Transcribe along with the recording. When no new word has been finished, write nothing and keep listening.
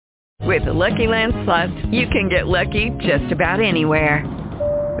With the Lucky Land Slots, you can get lucky just about anywhere.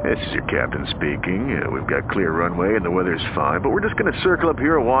 This is your captain speaking. We've got clear runway and the weather's fine, but we're just going to circle up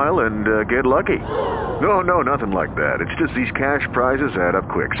here a while and get lucky. No, nothing like that. It's just these cash prizes add up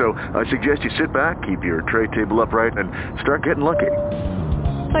quick. So I suggest you sit back, keep your tray table upright, and start getting lucky.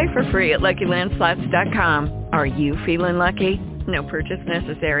 Play for free at LuckyLandSlots.com. Are you feeling lucky? No purchase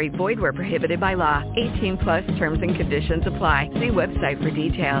necessary. Void where prohibited by law. 18 plus terms and conditions apply. See website for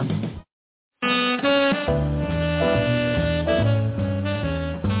details.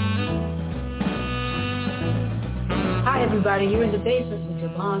 Hi, everybody. You're in the basement with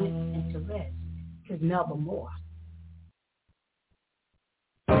JaVonne and Terez. Here's Melba Moore.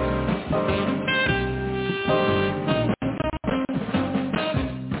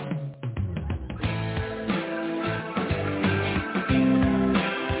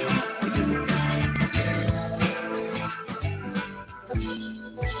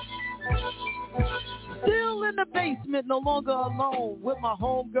 Still in the basement, no longer alone, with my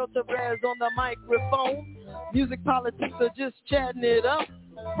homegirl Terez on the microphone. Music politics are just chatting it up.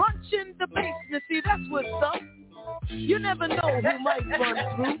 Brunch in the basement, see that's what's up. You never know who might run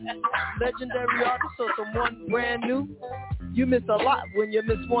through. Legendary artists or someone brand new. You miss a lot when you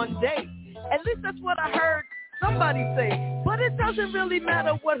miss one day. At least that's what I heard somebody say. But it doesn't really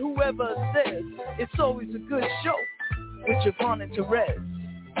matter what whoever says. It's always a good show with JaVonne and Terez.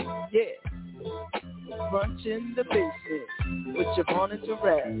 Yeah. Brunch in the basement with JaVonne and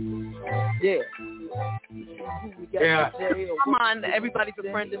Terez. Yeah. Come on, everybody's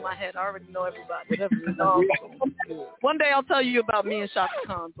a friend in my head. I already know everybody. Whatever you know. One day I'll tell you about me and Shaka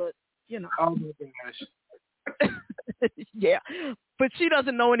Khan, but you know. Oh my gosh. Yeah, but she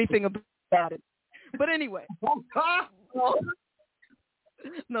doesn't know anything about it. But anyway.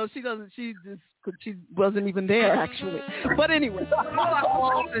 No, she doesn't. She wasn't even there actually. But anyway.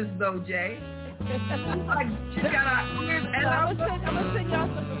 Office though, Jay. Like, she got our ears and I'm gonna send y'all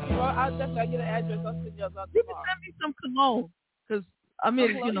some. I'll definitely get an address. I'll send y'all something. You can send me some cologne, because I mean,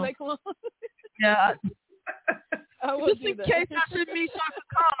 you know. Yeah. Just in case I should meet Shaka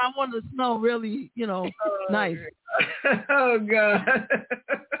Khan, I want to smell really, you know, nice. Oh God.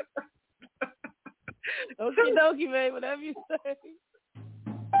 Okie dokie, man. Whatever you say.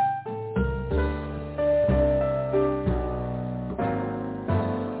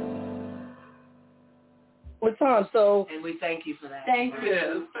 What time? So, and we thank you for that. Thank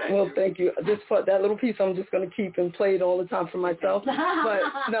you. Well, thank you. Just for that little piece, I'm just going to keep and play it all the time for myself. But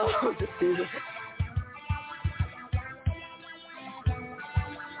no, just kidding.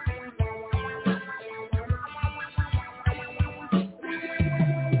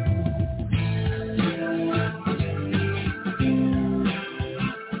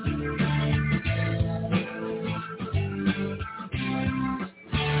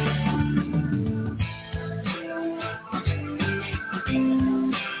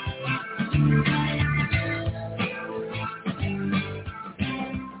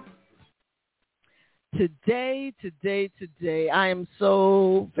 Today, I am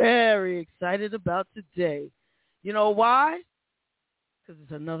so very excited about today. You know why? Because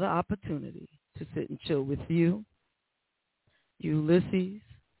it's another opportunity to sit and chill with you, Ulysses.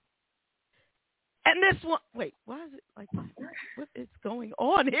 And this one, wait, why is it like that? What is going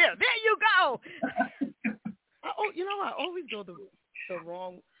on here? There you go. You know, I always go the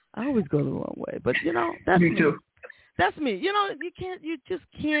wrong way, but you know, that's me. Too. That's me. You know, you just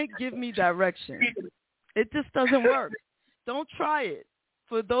can't give me direction. It just doesn't work. Don't try it.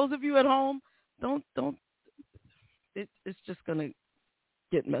 For those of you at home, don't. It's just gonna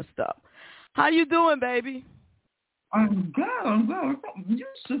get messed up. How you doing, baby? I'm good. You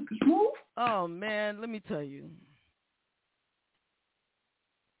took a move. Oh man, let me tell you.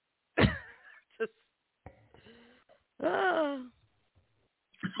 Yeah.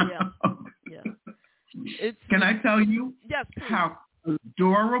 Can I tell you? Yes, please. How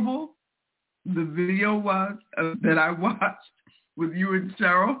adorable the video was that I watched with you and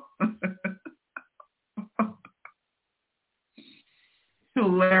Cheryl?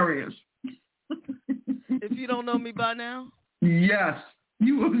 Hilarious. If you don't know me by now? Yes.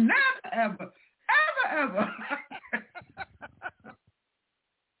 You will never, ever.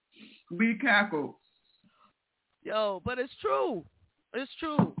 We cackle. Yo, but it's true. It's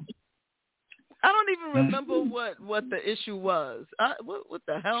true. I don't even remember what the issue was. What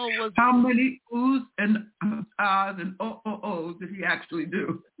the hell was? How many oohs and ahs and oh did he actually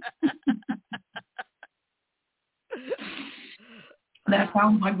do? That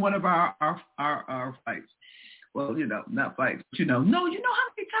sounds like one of our fights. Well, you know, not fights, but you know. No, you know how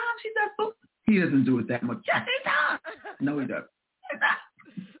many times he does? He doesn't do it that much. Yes, he does. No, he doesn't.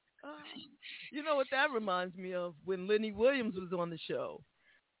 You know what that reminds me of? When Lenny Williams was on the show,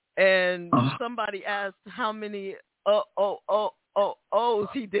 and somebody asked how many O's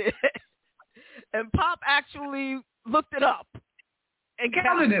he did, and Pop actually looked it up and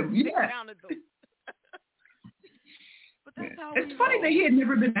counted them. Yeah. Counted them. But that's how it's funny that he had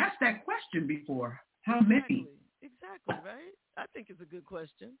never been asked that question before. How many? Exactly, right? I think it's a good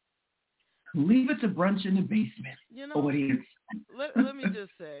question. Leave it to Brunch in the basement. You know, audience. let me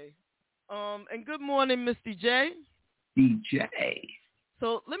just say, and good morning, Mr. J. DJ.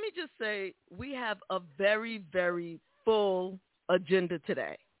 So let me just say, we have a very, very full agenda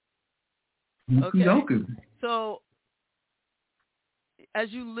today. Okay. So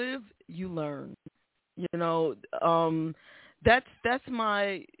as you live, you learn. You know, that's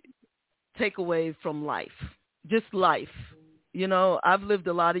my takeaway from life. Just life. You know, I've lived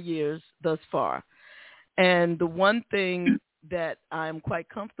a lot of years thus far. And the one thing that I'm quite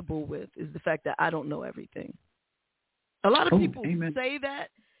comfortable with is the fact that I don't know everything. A lot of people say that,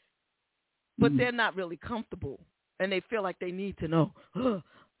 but they're not really comfortable. And they feel like they need to know.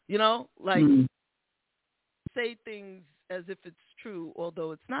 You know, like say things as if it's true,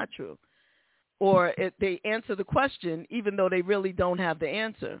 although it's not true. Or they answer the question even though they really don't have the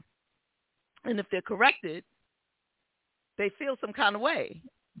answer. And if they're corrected, they feel some kind of way,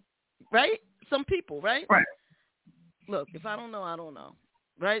 right? Some people, right? Right. Look, if I don't know, I don't know,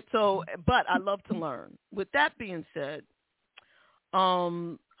 right? So, but I love to learn. With that being said,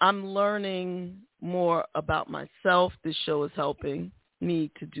 I'm learning more about myself. This show is helping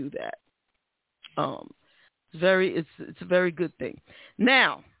me to do that. It's a very good thing.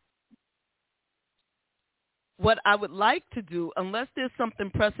 Now, what I would like to do, unless there's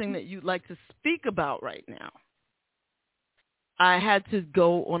something pressing that you'd like to speak about right now, I had to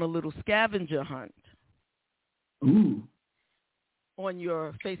go on a little scavenger hunt. Ooh. On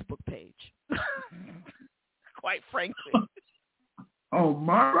your Facebook page. Quite frankly. Oh,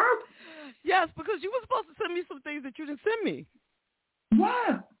 Mara? Yes, because you were supposed to send me some things that you didn't send me.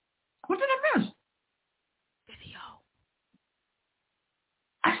 What? What did I miss? Video.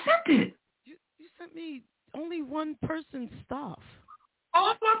 I sent it. You sent me only one person's stuff.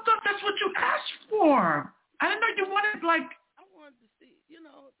 Oh, I thought that's what you asked for. I didn't know you wanted, like... I wanted to see, you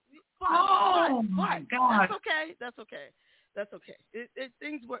know... my God. That's okay.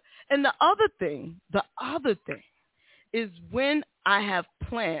 Things work. And the other thing is when I have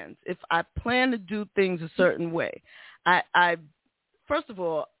plans, if I plan to do things a certain way, I first of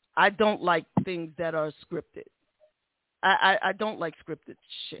all, I don't like things that are scripted. I don't like scripted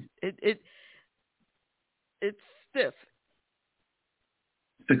shit. It's stiff.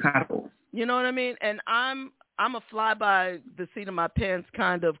 Staccato. You know what I mean? And I'm a fly by the seat of my pants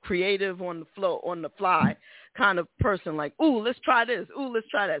kind of creative on the fly kind of person. Like, ooh, let's try this. Ooh, let's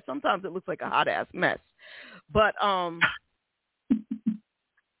try that. Sometimes it looks like a hot ass mess. But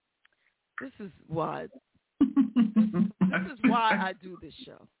this is why I do this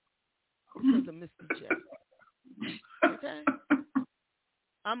show. Because of Mr. J. Okay?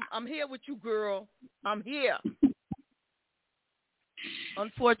 I'm here with you, girl. I'm here.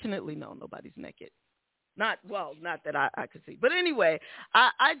 Unfortunately, no, nobody's naked. Not that I could see. But anyway,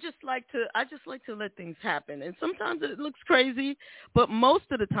 I just like to let things happen. And sometimes it looks crazy, but most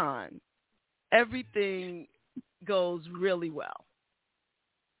of the time, everything goes really well.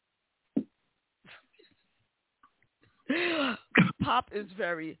 Pop is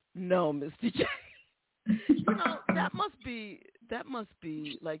very no, Mr. J. You know, that must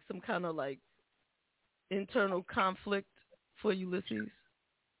be like some kind of like internal conflict for Ulysses.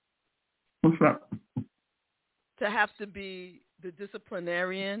 What's that? To have to be the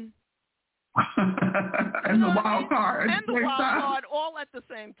disciplinarian. And the wild card. And the wild card all at the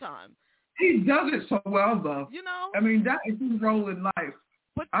same time. He does it so well, though. You know? I mean, that is his role in life.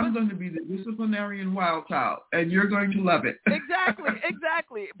 But I'm going to be the disciplinarian wild child, and you're going to love it.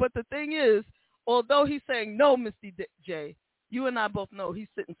 Exactly. But the thing is, although he's saying no, Mr. J, you and I both know he's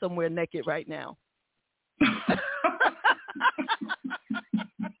sitting somewhere naked right now.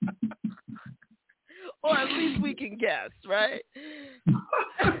 Or at least we can guess, right?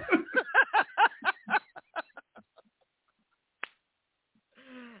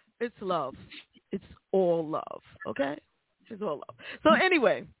 It's love. It's all love, okay? It's all love. So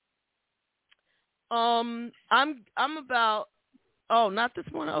anyway, I'm about, not this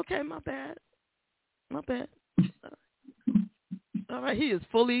morning. Okay, my bad. All right, he is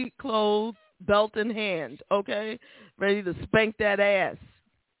fully clothed, belt in hand, okay? Ready to spank that ass.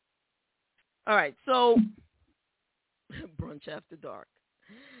 All right, so brunch after dark.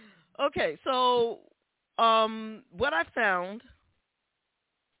 Okay, so what I found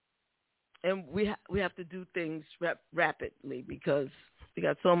and we have to do things rapidly because we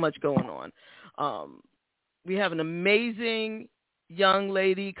got so much going on. We have an amazing young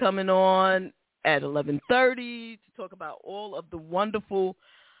lady coming on at 11:30 to talk about all of the wonderful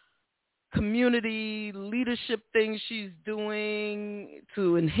community leadership things she's doing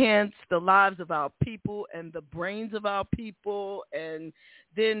to enhance the lives of our people and the brains of our people. And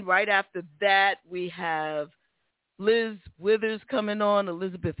then right after that, we have Liz Withers coming on,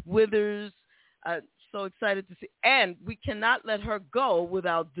 Elisabeth Withers. So excited to see. And we cannot let her go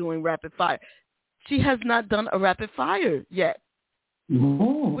without doing rapid fire. She has not done a rapid fire yet.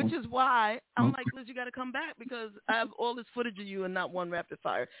 Ooh. Which is why I'm like, Liz, you got to come back because I have all this footage of you and not one rapid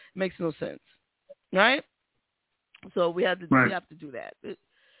fire. It makes no sense, right? So we have to do that,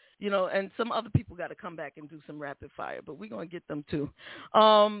 and some other people got to come back and do some rapid fire, but we're gonna get them too.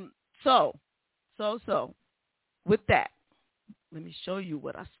 So with that, let me show you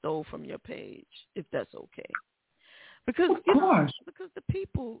what I stole from your page, if that's okay. Because because the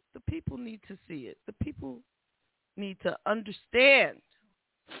people need to see it. The people need to understand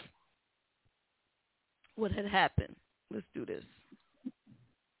what had happened. Let's do this.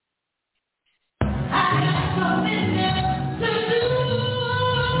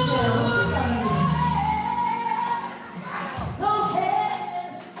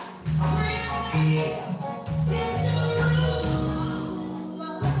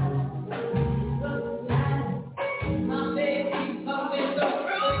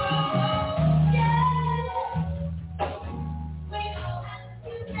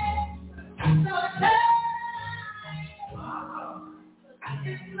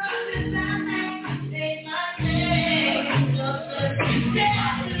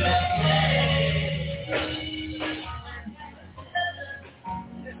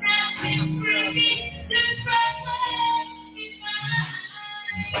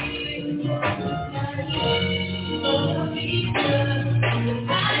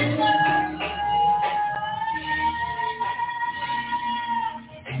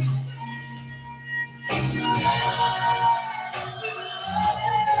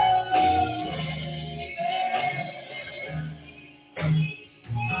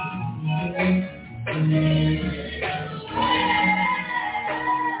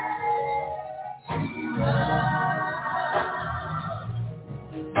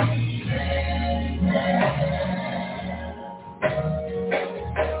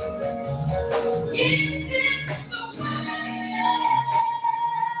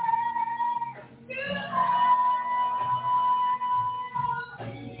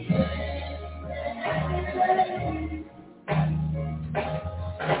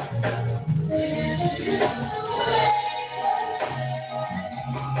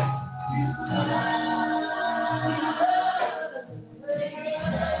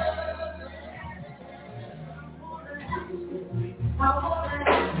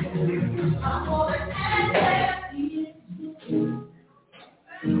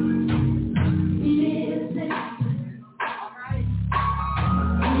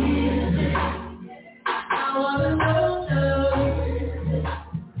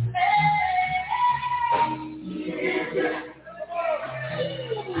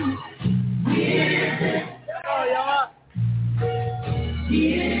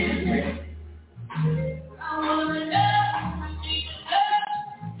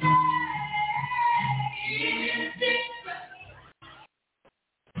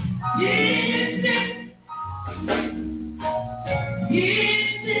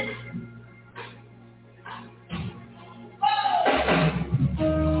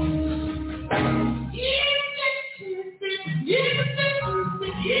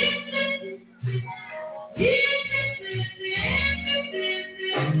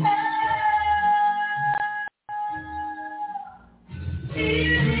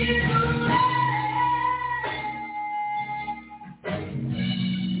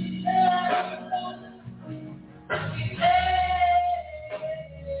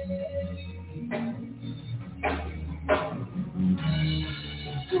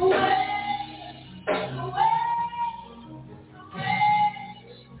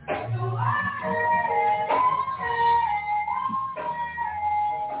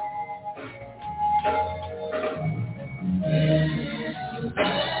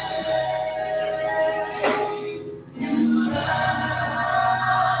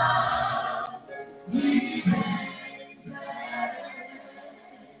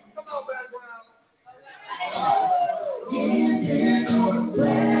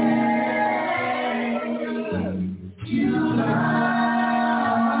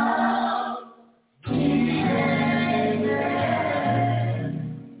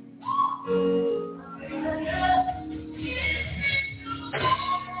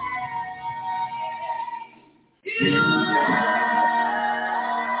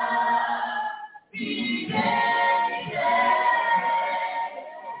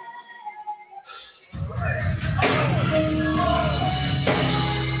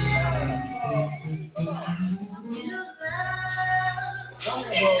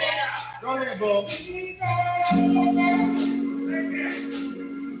 Bible.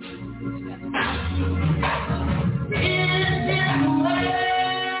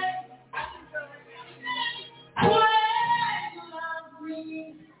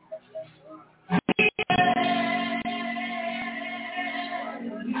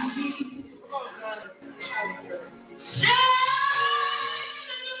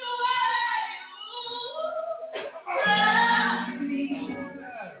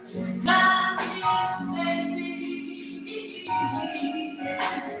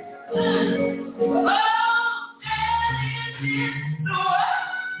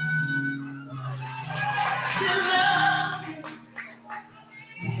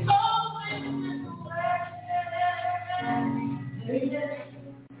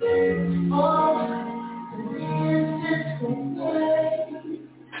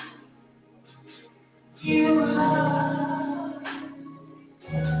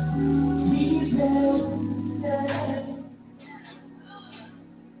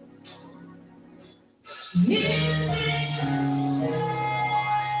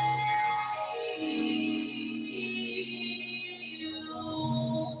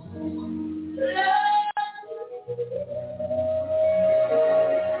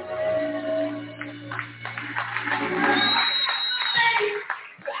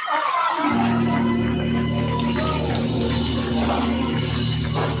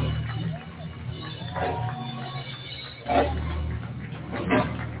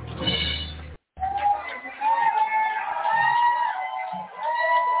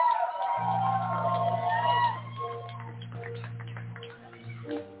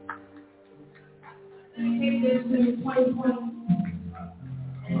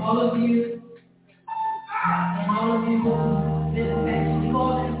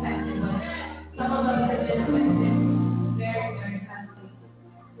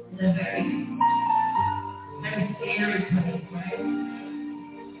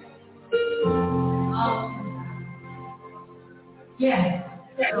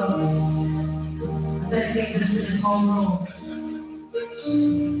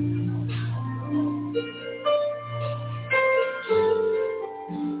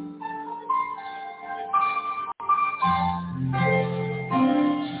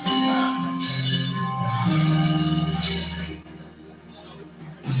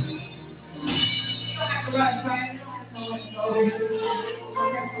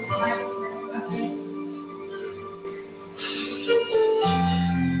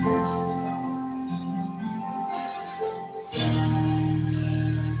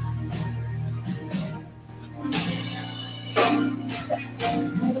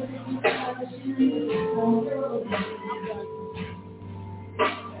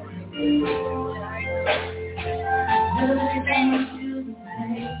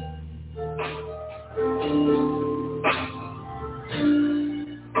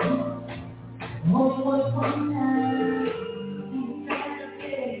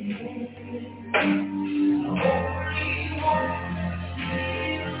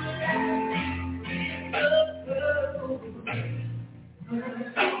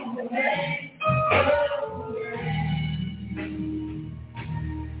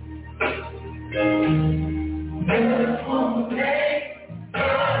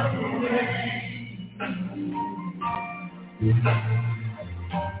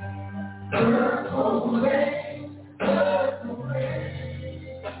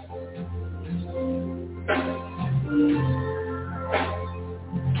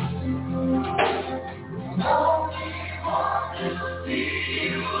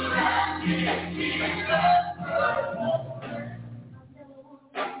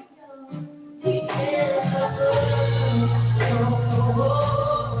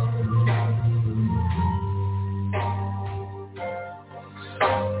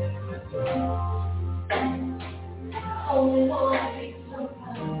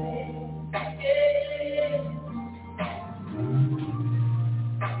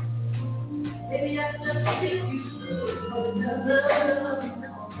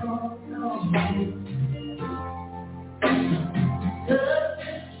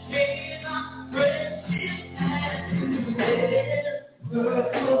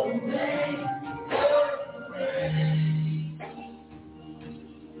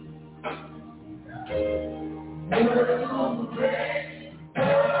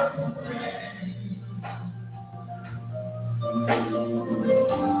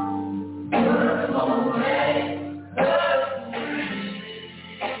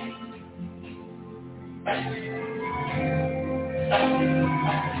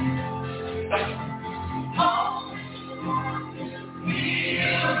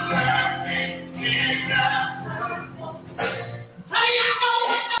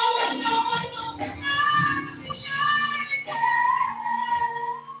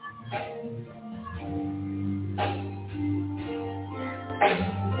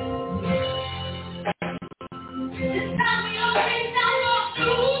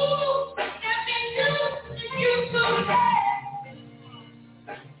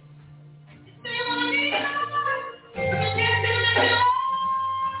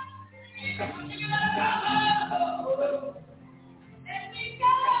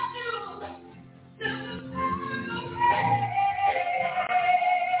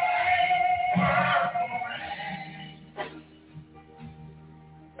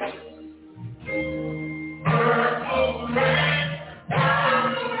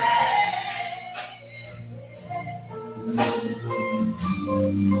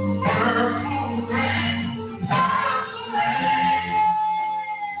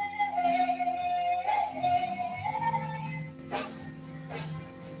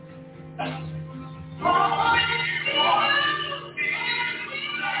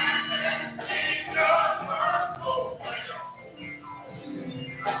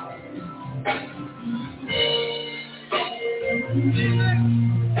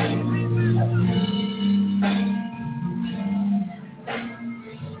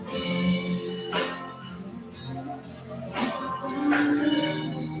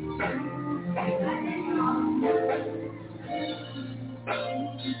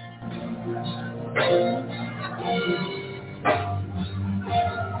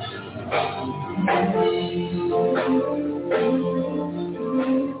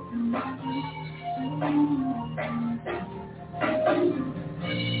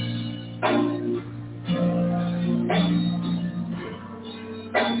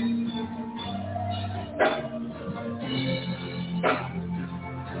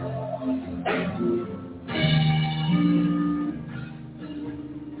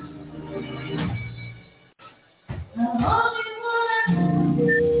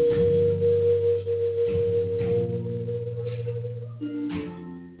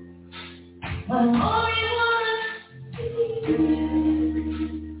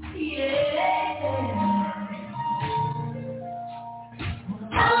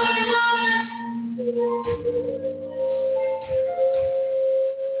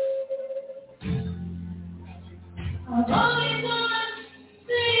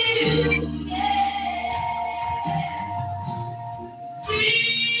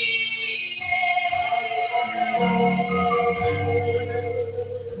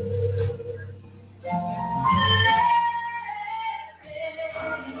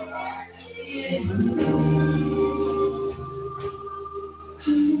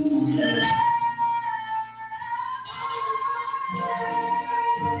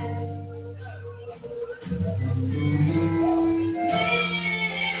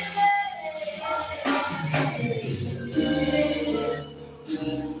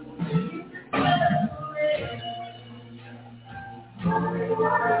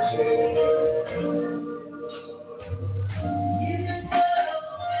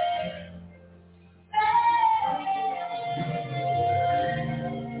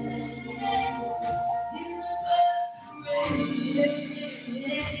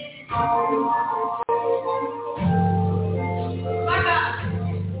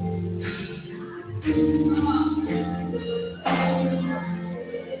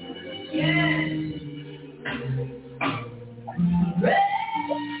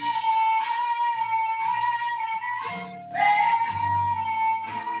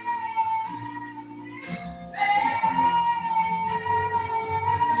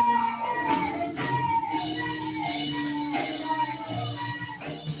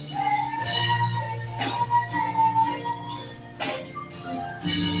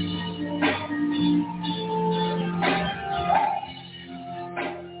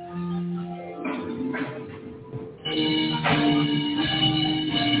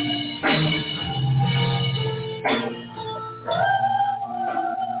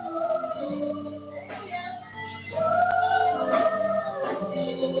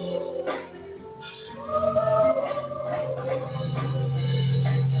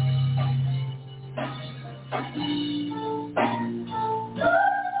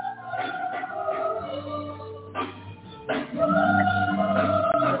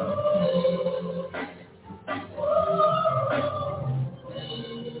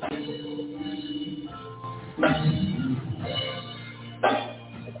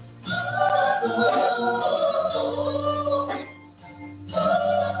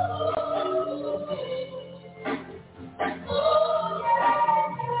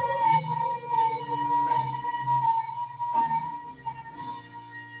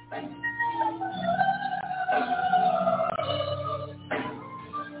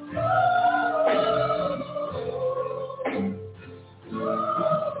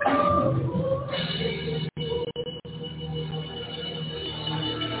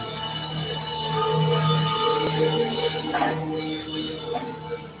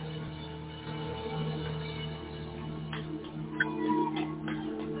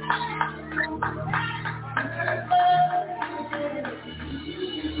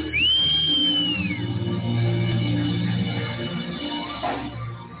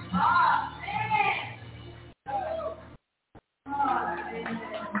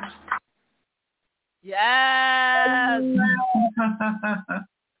 Yes.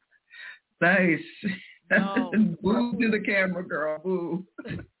 Nice. No. Boo to the camera, girl. Boo.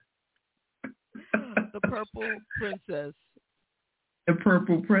 The Purple Princess. The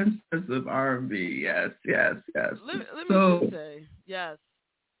Purple Princess of R&B. Yes, yes, yes. Let me just say, yes.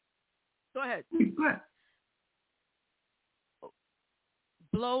 Go ahead. Go ahead.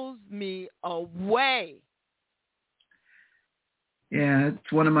 Blows me away. Yeah,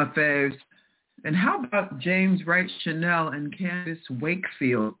 it's one of my faves. And how about James Wright Chanel and Candace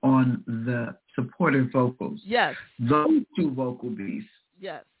Wakefield on the supportive vocals? Yes. Those two vocal beasts.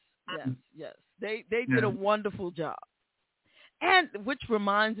 Yes, yes, yes. They did a wonderful job. And which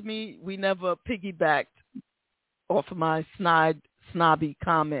reminds me, we never piggybacked off of my snobby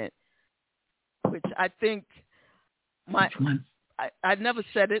comment. which I think I never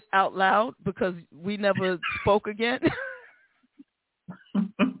said it out loud because we never spoke again.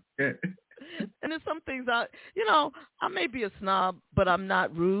 And there's some things I may be a snob, but I'm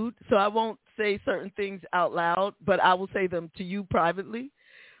not rude, so I won't say certain things out loud, but I will say them to you privately.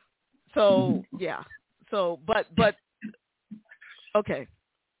 So yeah. So, but okay,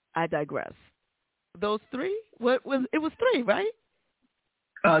 I digress. Those three? It was three, right?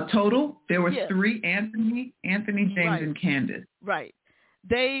 Total, there were three: Anthony, James, right, and Candace. Right.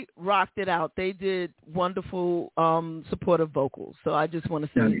 They rocked it out. They did wonderful supportive vocals. So I just want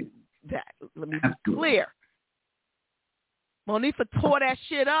to say that. Let me be clear. Monifa tore that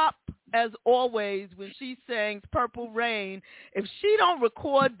shit up, as always, when she sang Purple Rain. If she don't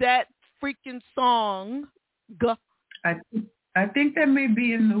record that freaking song, I think that may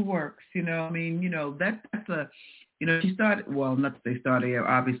be in the works. That's a, she started, well, not that they started,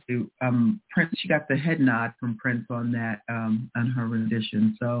 obviously, Prince, she got the head nod from Prince on that, on her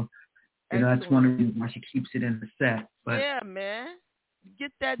rendition. So, that's one of the reasons why she keeps it in the set. But yeah, man.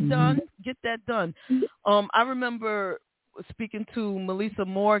 Get that done. Get that done. I remember speaking to Melissa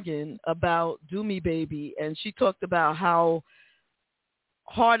Morgan about Do Me Baby, and she talked about how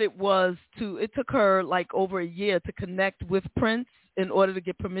hard it took her like over a year to connect with Prince in order to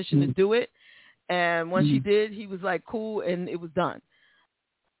get permission to do it. And when she did, he was like, cool, and it was done.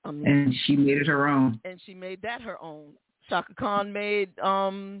 And she made it her own. And she made that her own. Shaka Khan made, I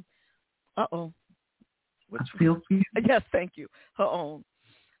feel for you. Yes, thank you. Her own.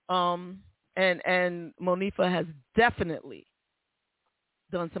 And Monifa has definitely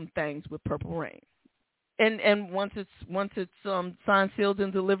done some things with Purple Rain. And once it's signed, sealed,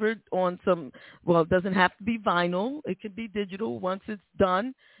 and delivered on it doesn't have to be vinyl. It could be digital. Once it's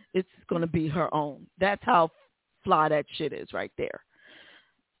done, it's going to be her own. That's how fly that shit is right there.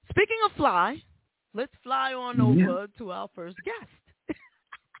 Speaking of fly, let's fly on over to our first guest.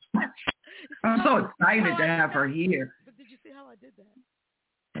 I'm so excited to have her here. But did you see how I did that?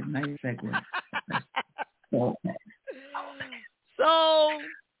 That nice segue.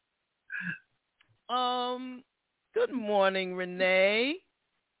 Good morning, Renee.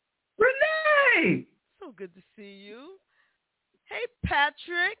 Renee! So good to see you. Hey,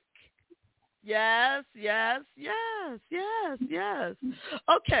 Patrick. Yes.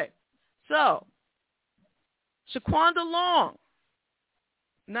 Okay, so Shaquanda Long.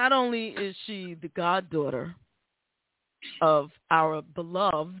 Not only is she the goddaughter of our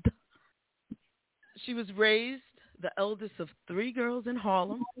beloved, she was raised the eldest of three girls in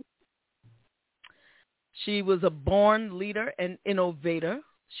Harlem. She was a born leader and innovator.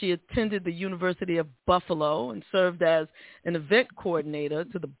 She attended the University of Buffalo and served as an event coordinator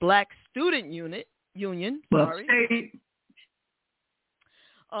to the Black Student Union.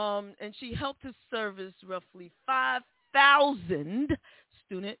 And she helped to service roughly 5,000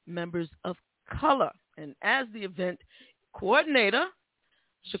 student members of color. And as the event coordinator,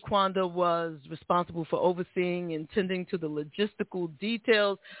 Shaquanda was responsible for overseeing and tending to the logistical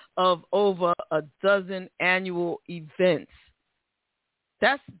details of over a dozen annual events.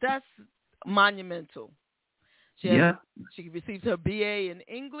 That's monumental. She received her BA in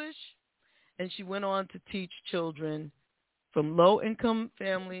English, and she went on to teach children from low-income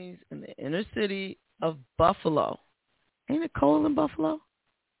families in the inner city of Buffalo. Ain't it cold in Buffalo?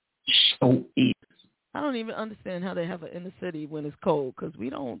 So is. I don't even understand how they have an inner city when it's cold, because we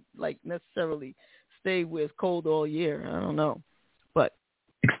don't necessarily stay where it's cold all year. I don't know, but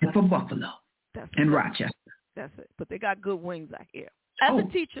except for Buffalo and Rochester. That's it. But they got good wings, I hear. As a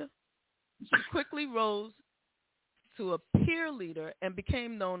teacher, she quickly rose to a peer leader and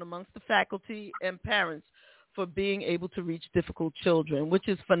became known amongst the faculty and parents for being able to reach difficult children, which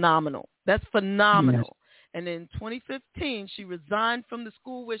is phenomenal. That's phenomenal. Yes. And in 2015, she resigned from the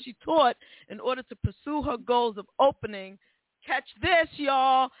school where she taught in order to pursue her goals of opening, catch this,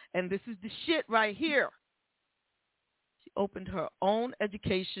 y'all, and this is the shit right here. She opened her own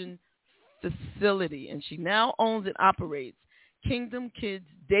education facility, and she now owns and operates Kingdom Kids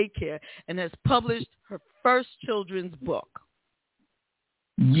Daycare and has published her first children's book.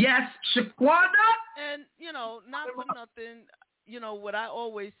 Yes, Shaquanda. And, not for nothing, what I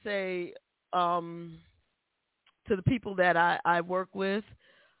always say to the people that I work with,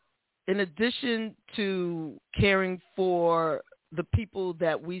 in addition to caring for the people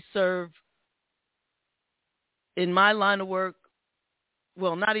that we serve in my line of work,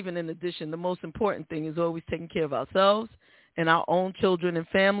 well, not even in addition, the most important thing is always taking care of ourselves and our own children and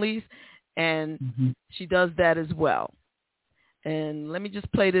families, and she does that as well. And let me just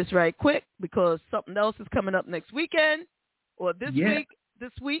play this right quick, because something else is coming up next weekend or this week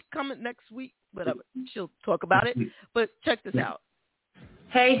this week, coming next week, whatever. She'll talk about it. But check this out.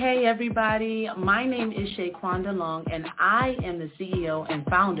 Hey, everybody. My name is Shaquanda Long, and I am the CEO and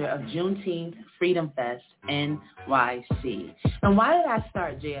founder of Juneteenth Freedom Fest NYC. And why did I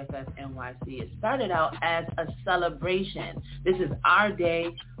start JFF NYC? It started out as a celebration. This is our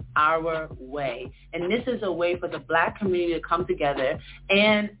day, our way. And this is a way for the Black community to come together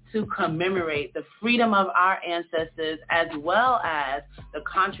and to commemorate the freedom of our ancestors as well as the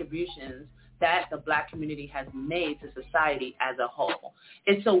contributions that the Black community has made to society as a whole.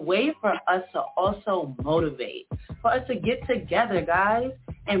 It's a way for us to also motivate, for us to get together, guys,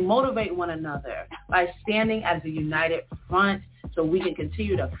 and motivate one another by standing as a united front so we can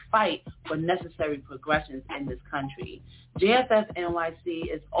continue to fight for necessary progressions in this country. JFF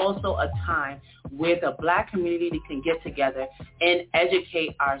NYC is also a time where the Black community can get together and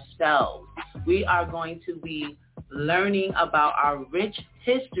educate ourselves. We are going to be learning about our rich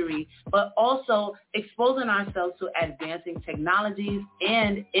history, but also exposing ourselves to advancing technologies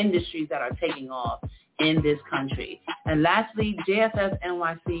and industries that are taking off in this country. And lastly, JFF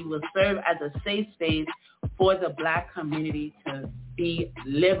NYC will serve as a safe space for the Black community to be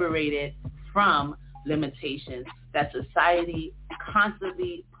liberated from limitations that society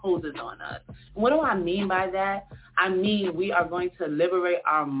constantly poses on us. What do I mean by that? I mean we are going to liberate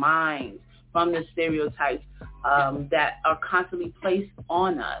our minds from the stereotypes that are constantly placed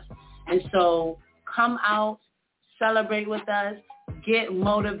on us. And so come out, celebrate with us, get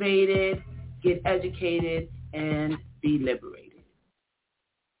motivated, get educated, and be liberated.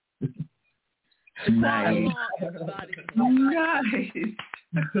 Nice. Nice.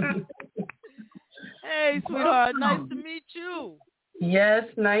 Hey, sweetheart, nice to meet you. Yes,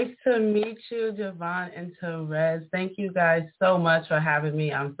 nice to meet you, JaVonne and Terez. Thank you guys so much for having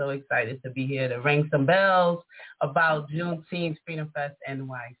me. I'm so excited to be here to ring some bells about Juneteenth Freedom Fest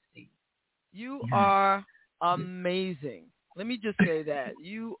NYC. You are amazing. Let me just say that.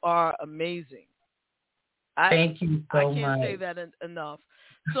 You are amazing. Thank you so much. I can't say that enough.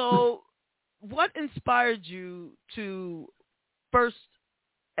 So what inspired you to first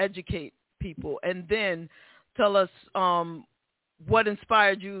educate people and then tell us what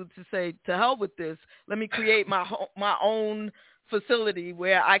inspired you to say, to hell with this, let me create my own facility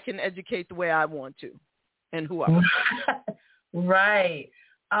where I can educate the way I want to and who I want. Right.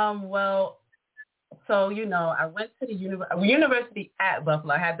 Well, so, I went to the university at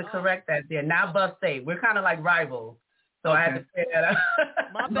Buffalo. I had to correct that there. Not Buff State. We're kind of like rivals. So I had to say that up.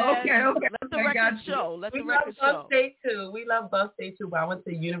 My bad. Okay. Let the record show. We love Buff State too. We love Buff State too, but I went to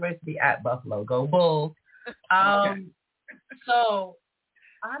the university at Buffalo. Go Bulls. So,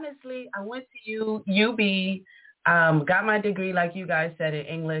 honestly, I went to UB, got my degree, like you guys said, in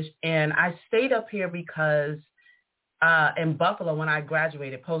English, and I stayed up here because in Buffalo, when I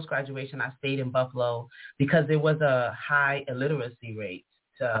graduated, post-graduation, I stayed in Buffalo because there was a high illiteracy rate,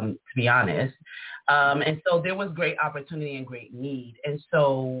 to be honest. And so there was great opportunity and great need. And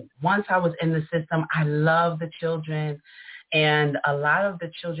so once I was in the system, I loved the children. And a lot of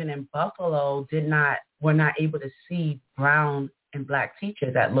the children in Buffalo were not able to see brown and Black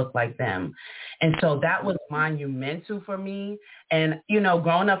teachers that looked like them. And so that was monumental for me. And,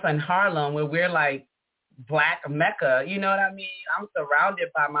 growing up in Harlem where we're like Black Mecca, you know what I mean? I'm surrounded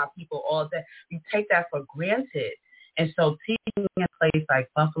by my people all day. You take that for granted. And so teaching in a place like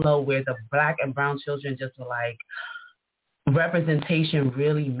Buffalo where the Black and brown children just were like, representation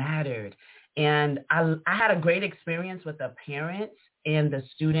really mattered. And I had a great experience with the parents and the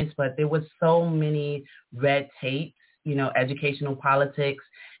students, but there was so many red tapes, educational politics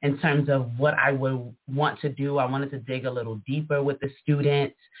in terms of what I would want to do. I wanted to dig a little deeper with the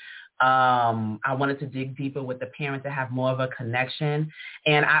students. I wanted to dig deeper with the parents to have more of a connection.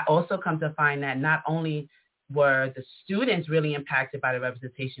 And I also come to find that not only were the students really impacted by the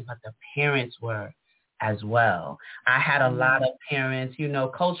representation, but the parents were as well. I had a lot of parents,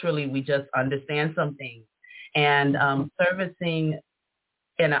 culturally, we just understand some things. And servicing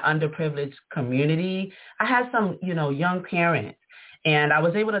in an underprivileged community, I had some, young parents. And I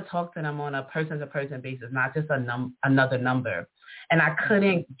was able to talk to them on a person-to-person basis, not just another number. And I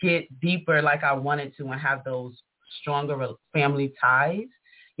couldn't get deeper like I wanted to and have those stronger family ties.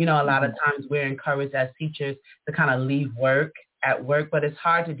 A lot of times we're encouraged as teachers to kind of leave work at work, but it's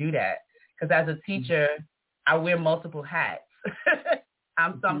hard to do that. Because as a teacher, I wear multiple hats.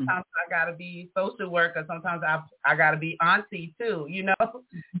 Sometimes I got to be social worker. Sometimes I got to be auntie too,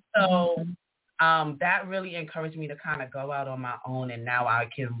 So that really encouraged me to kind of go out on my own, and now I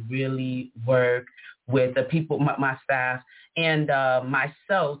can really work with the people, my staff, and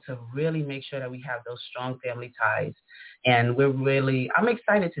myself to really make sure that we have those strong family ties. And I'm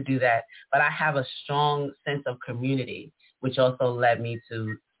excited to do that, but I have a strong sense of community, which also led me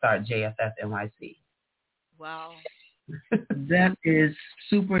to start JFF NYC. Wow. That is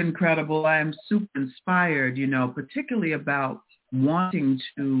super incredible. I am super inspired, particularly about wanting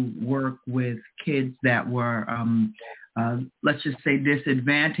to work with kids that were, let's just say,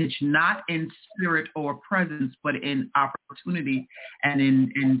 disadvantaged, not in spirit or presence, but in opportunity and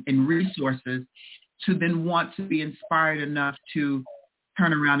in resources, to then want to be inspired enough to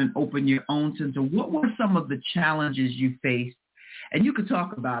turn around and open your own center. What were some of the challenges you faced? And you could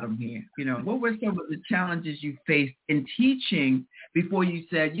talk about them here. What were some of the challenges you faced in teaching before you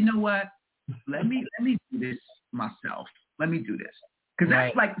said, you know what, let me do this myself. Let me do this. Because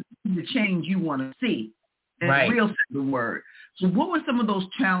that's like the change you want to see in the real sense of the word. So what were some of those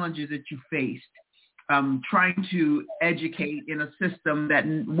challenges that you faced trying to educate in a system that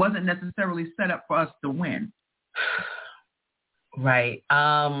wasn't necessarily set up for us to win? Right.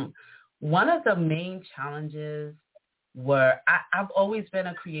 One of the main challenges were I've always been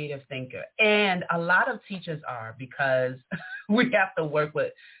a creative thinker, and a lot of teachers are, because we have to work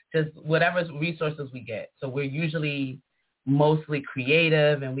with just whatever resources we get. So we're usually mostly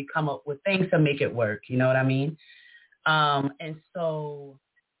creative, and we come up with things to make it work. You know what I mean? And so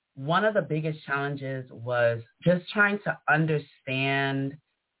one of the biggest challenges was just trying to understand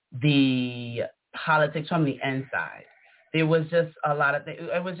the politics from the inside. There was just a lot of things.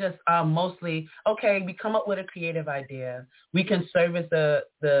 It was just mostly, okay, we come up with a creative idea. We can service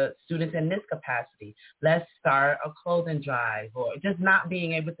the students in this capacity. Let's start a clothing drive, or just not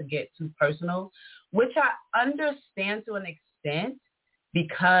being able to get too personal, which I understand to an extent,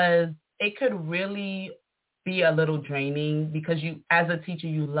 because it could really be a little draining, because you, as a teacher,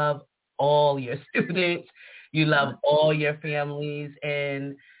 you love all your students, you love all your families,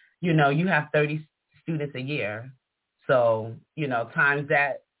 and, you have 30 students a year. So, times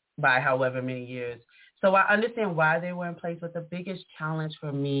that by however many years. So I understand why they were in place, but the biggest challenge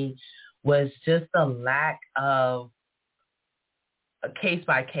for me was just the lack of a case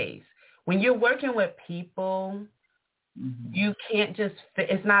by case. When you're working with people, you can't just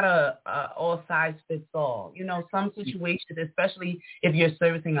it's not a all size fits all. Some situations, especially if you're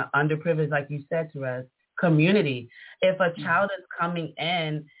servicing an underprivileged, like you said, Terez, community, if a child is coming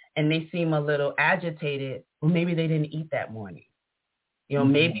in and they seem a little agitated, well, maybe they didn't eat that morning.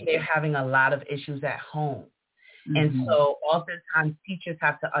 Maybe they're having a lot of issues at home. And so oftentimes teachers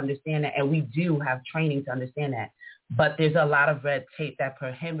have to understand that, and we do have training to understand that. But there's a lot of red tape that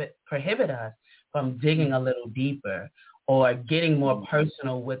prohibit us from digging a little deeper or getting more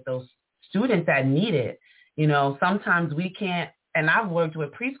personal with those students that need it. Sometimes we can't, and I've worked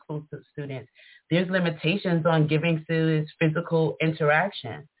with preschool students, there's limitations on giving students physical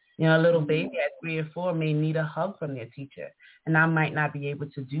interaction. A little baby at 3 or 4 may need a hug from their teacher, and I might not be able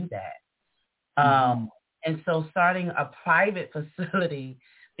to do that. And so starting a private facility,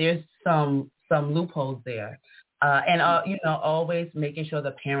 there's some loopholes there. And always making sure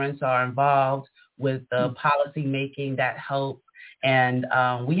the parents are involved with the policy making that helps. And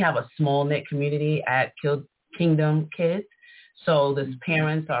we have a small knit community at Kingdom Kids. So the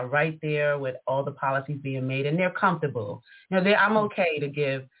parents are right there with all the policies being made, and they're comfortable. I'm okay to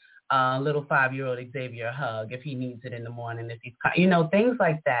give little 5-year-old Xavier a hug if he needs it in the morning, if he's, things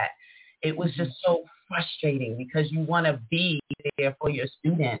like that. It was just so frustrating, because you want to be there for your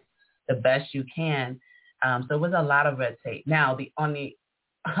students the best you can. So it was a lot of red tape. Now, on the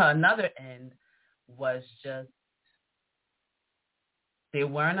another end was just, there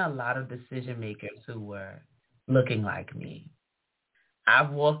weren't a lot of decision makers who were looking like me.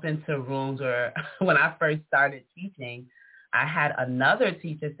 I've walked into rooms where when I first started teaching, I had another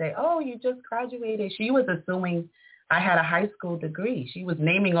teacher say, "Oh, you just graduated." She was assuming I had a high school degree. She was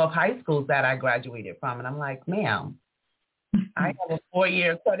naming off high schools that I graduated from. And I'm like, ma'am, I have a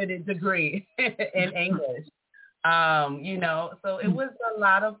 4-year accredited degree in English. So it was a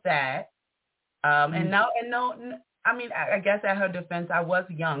lot of that. I guess at her defense, I was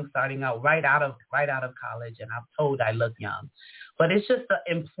young starting out, right out of college, and I'm told I look young. But it's just the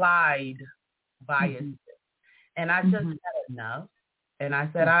implied bias. And I just had enough. And I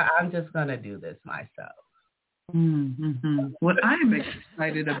said, I'm just going to do this myself. What I am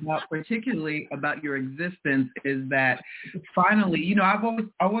excited about, particularly about your existence, is that finally, I've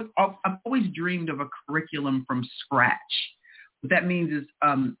always dreamed of a curriculum from scratch. What that means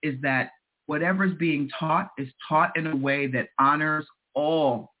is that whatever's being taught is taught in a way that honors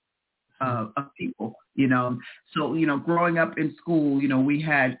all people, you know. So, you know, growing up in school, you know, we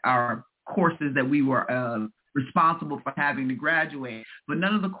had our courses that we were responsible for having to graduate, but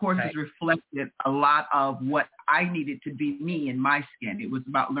none of the courses reflected a lot of what I needed to be me in my skin. It was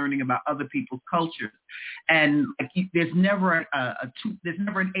about learning about other people's cultures, and like, there's never there's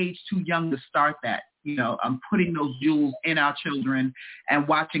never an age too young to start that. You know, putting those jewels in our children and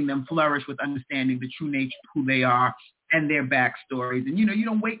watching them flourish with understanding the true nature of who they are and their backstories. And, you know, you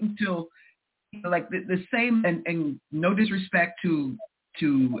don't wait until, you know, like the same, and no disrespect to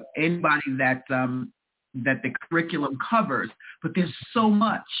anybody that that the curriculum covers, but there's so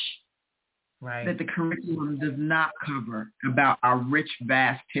much that the curriculum does not cover about our rich,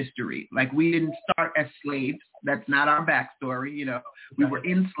 vast history. Like, we didn't start as slaves. That's not our backstory. You know, we were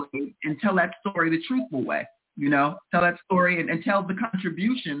enslaved, and tell that story the truthful way, you know, tell that story and tell the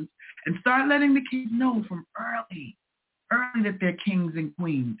contributions, and start letting the kids know from early that they're kings and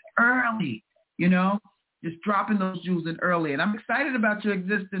queens, early, you know, just dropping those jewels in early. And I'm excited about your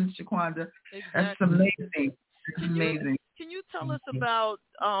existence, Shaquanda. Exactly. That's amazing. It's amazing. Can you tell us about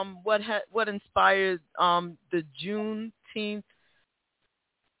what inspired the Juneteenth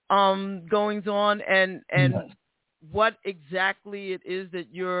goings on, and what exactly it is that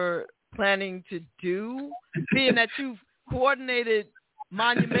you're planning to do, being that you've coordinated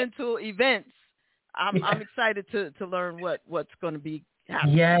monumental events? I'm excited to learn what's going to be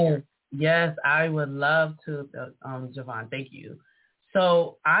happening. Yes, I would love to, JaVonne. Thank you.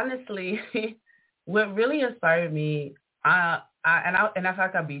 So honestly, what really inspired me, and if I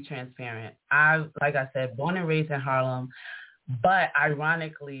could be transparent, like I said, born and raised in Harlem, but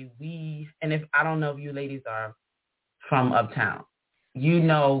ironically, I don't know if you ladies are from uptown, you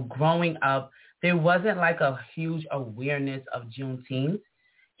know, growing up, there wasn't like a huge awareness of Juneteenth.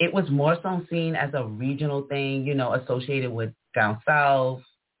 It was more so seen as a regional thing, you know, associated with down south,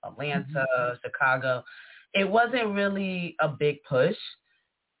 Atlanta, Chicago. It wasn't really a big push.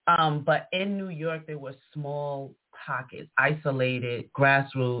 But in New York, there were small pockets, isolated,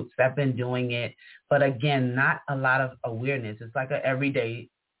 grassroots that have been doing it. But again, not a lot of awareness. It's like an everyday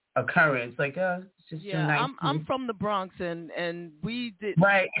occurrence. Like, it's just I'm from the Bronx, and we did.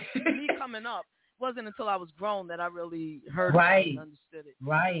 Right. Me coming up, it wasn't until I was grown that I really heard about it and understood it.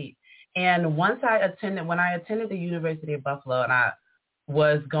 Right. And when I attended the University of Buffalo, and I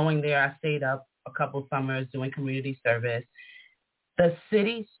was going there, I stayed up a couple summers doing community service. The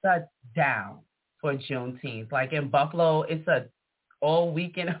city shut down for Juneteenth. Like in Buffalo, it's a all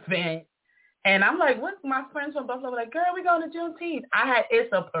weekend event. And I'm like, what? My friends from Buffalo were like, girl, we going to Juneteenth.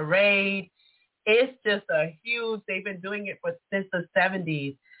 It's a parade. It's just a huge, they've been doing it since the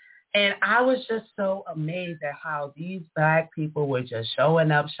 70s. And I was just so amazed at how these Black people were just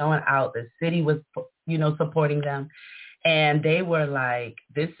showing up, showing out. The city was, you know, supporting them. And they were like,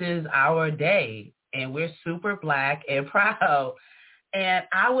 this is our day. And we're super Black and proud. And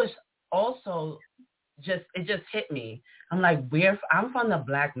I was also it just hit me. I'm like, I'm from the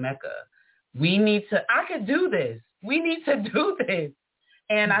Black Mecca. I could do this. We need to do this.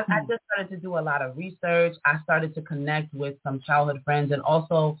 And I just started to do a lot of research. I started to connect with some childhood friends and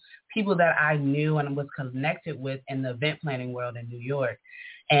also people that I knew and was connected with in the event planning world in New York.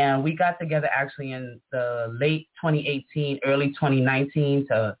 And we got together actually in the late 2018, early 2019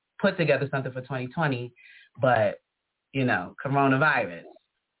 to put together something for 2020. But, you know, coronavirus,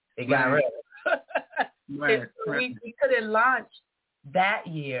 it got real. We couldn't launch that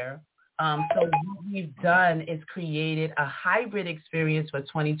year. So what we've done is created a hybrid experience for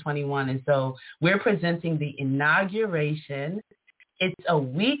 2021. And so we're presenting the inauguration. It's a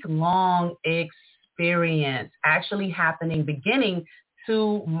week-long experience actually happening beginning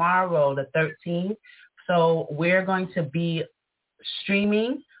tomorrow, the 13th. So we're going to be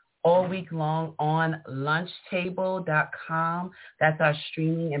streaming all week long on lunchtable.com. That's our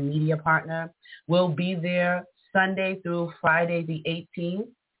streaming and media partner. We'll be there Sunday through Friday the 18th.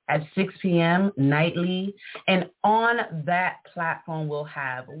 At 6 p.m. nightly. And on that platform, we'll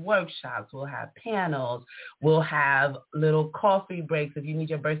have workshops, we'll have panels, we'll have little coffee breaks if you need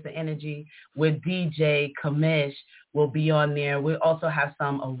your burst of energy with DJ Kamish will be on there. We'll also have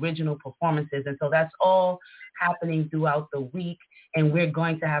some original performances. And so that's all happening throughout the week. And we're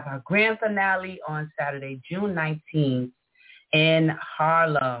going to have our grand finale on Saturday, June 19th in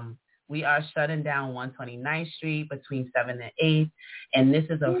Harlem. We are shutting down 129th Street between 7 and 8. And this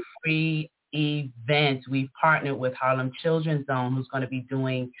is a free event. We've partnered with Harlem Children's Zone, who's going to be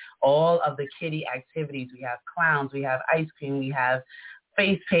doing all of the kiddie activities. We have clowns, we have ice cream, we have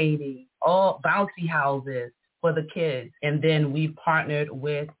face painting, all bouncy houses for the kids. And then we've partnered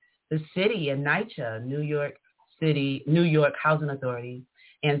with the city in NYCHA, New York Housing Authority.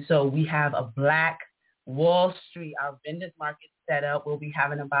 And so we have a Black Wall Street, our vendors market set up. We'll be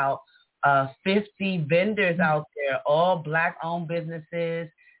having about 50 vendors out there, all Black-owned businesses,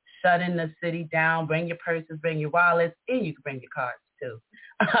 shutting the city down. Bring your purses, bring your wallets, and you can bring your cards too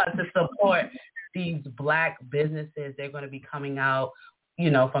to support these Black businesses. They're going to be coming out,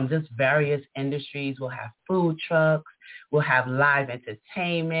 from just various industries. We'll have food trucks. We'll have live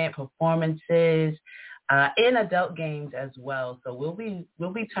entertainment, performances, and adult games as well. So we'll be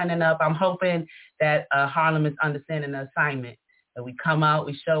turning up. I'm hoping that Harlem is understanding the assignment, that we come out,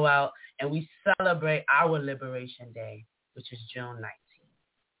 we show out, and we celebrate our Liberation Day, which is June 19th.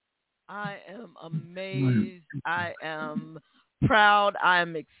 I am amazed. I am proud. I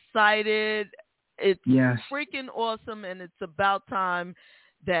am excited. It's freaking awesome, and it's about time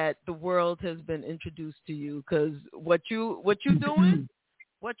that the world has been introduced to you, because what you doing,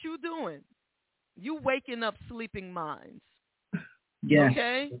 you waking up sleeping minds. Yes.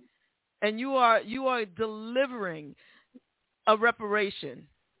 Okay? And you are delivering a reparation.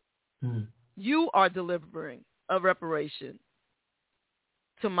 You are delivering a reparation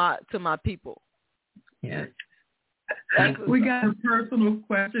to my people. Yes. We got a personal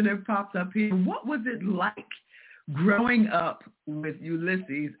question that popped up here. What was it like growing up with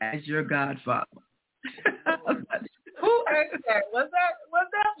Ulysses as your godfather? Who asked that? Was that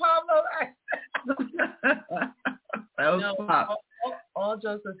Pablo? That was Pop. All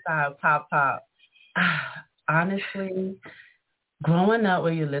jokes aside, Pop. Honestly, growing up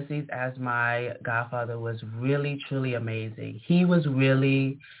with Ulysses as my godfather was really, truly amazing. He was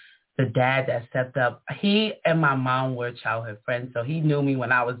really the dad that stepped up. He and my mom were childhood friends, so he knew me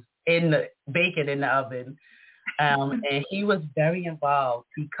when I was baking in the oven. And he was very involved.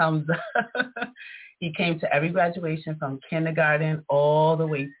 He came to every graduation from kindergarten all the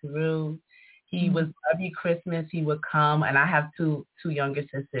way through. He was, every Christmas he would come, and I have two younger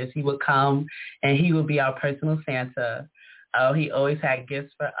sisters. He would come and he would be our personal Santa. He always had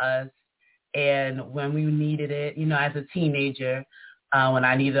gifts for us. And when we needed it, as a teenager, when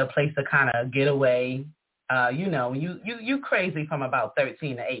I needed a place to kind of get away, you crazy from about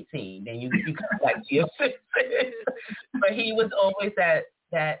 13 to 18, then you come back to your sisters. But he was always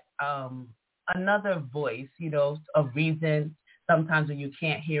that another voice, of reason. Sometimes when you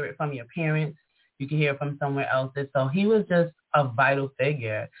can't hear it from your parents, you can hear it from somewhere else. And so he was just a vital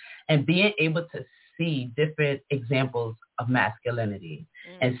figure, and being able to see different examples of masculinity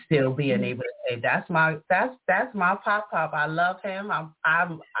and still being able to say, that's my pop. I love him.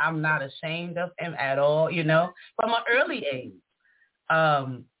 I'm not ashamed of him at all, from an early age.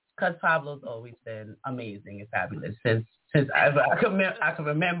 Because Pablo's always been amazing and fabulous since I can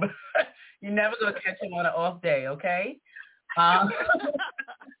remember. You're never gonna catch him on an off day, okay?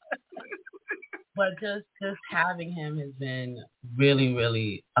 But just having him has been really,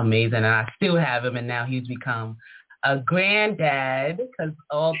 really amazing, and I still have him, and now he's become a granddad, because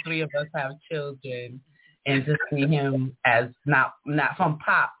all three of us have children, and just see him as not from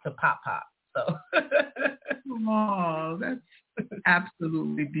pop to pop. So, oh, that's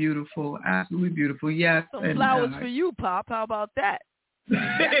absolutely beautiful, absolutely beautiful. Yes, some flowers for you, Pop. How about that?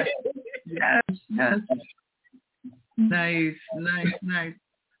 Yes. Nice.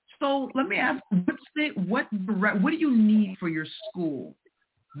 So let me ask, what do you need for your school?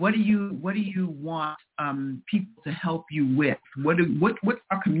 What do you want people to help you with? What's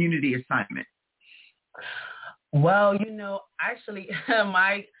our community assignment? Well, actually,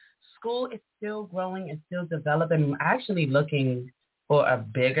 my school is still growing and still developing. I'm actually looking for a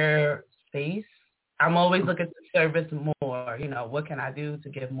bigger space. I'm always looking to service more. What can I do to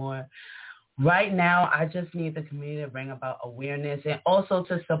give more? Right now, I just need the community to bring about awareness and also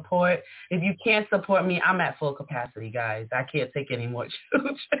to support. If you can't support me, I'm at full capacity, guys. I can't take any more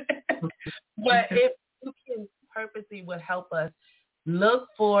children. But if you can purposely would help us look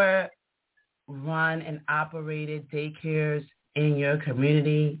for run and operated daycares in your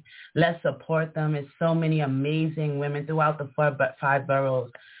community, let's support them. There's so many amazing women throughout the 5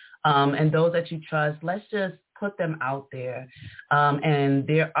 boroughs. And those that you trust, let's just put them out there. And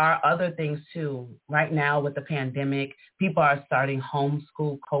there are other things too. Right now with the pandemic, people are starting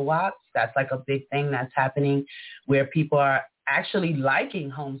homeschool co-ops. That's like a big thing that's happening, where people are actually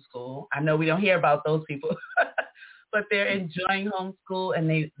liking homeschool. I know we don't hear about those people, but they're enjoying homeschool, and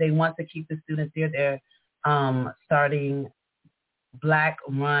they want to keep the students there. They're starting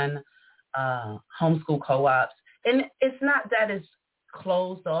Black-run homeschool co-ops. And it's not that it's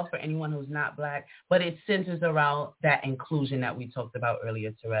closed off for anyone who's not Black, but it centers around that inclusion that we talked about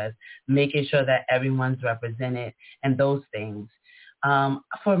earlier, Terez, making sure that everyone's represented and those things.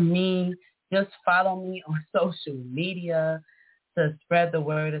 For me, just follow me on social media. to spread the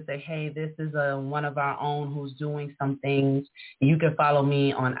word and say, hey, this is one of our own who's doing some things. You can follow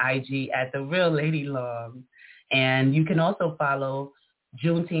me on IG at The Real Lady Long. And you can also follow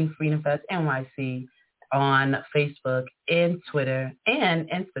Juneteenth Freedom Fest NYC on Facebook and Twitter and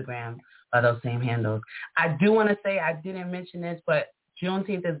Instagram by those same handles. I do want to say, I didn't mention this, but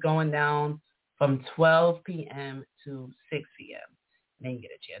Juneteenth is going down from 12 p.m. to 6 p.m. I didn't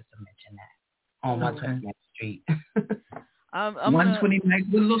get a chance to mention that on 129th Street. 129th.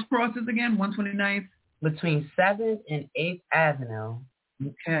 What are those crosses again? 129th? Between 7th and 8th Avenue.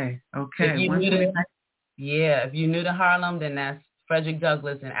 Okay. If you're new to Harlem, then that's Frederick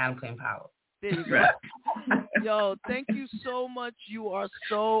Douglass and Adam Clayton Powell. There you go. Yo, thank you so much. You are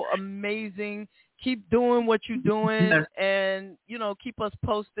so amazing. Keep doing what you're doing, and keep us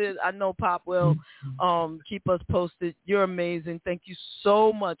posted. I know Pop will keep us posted. You're amazing. Thank you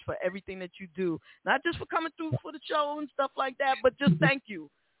so much for everything that you do. Not just for coming through for the show and stuff like that, but just thank you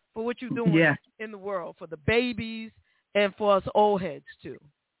for what you're doing in the world, for the babies and for us old heads too.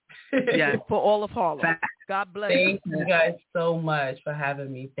 Yeah, for all of Harlem. God bless. Thank you guys so much for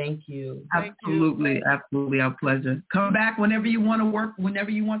having me. Thank you. Absolutely, our pleasure. Come back whenever you want to work,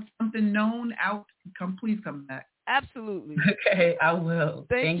 whenever you want something known out. Please come back. Absolutely. Okay, I will.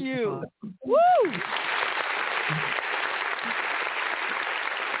 Thank you. Woo!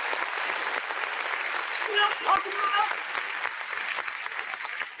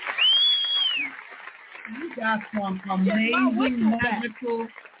 You got some amazing, magical.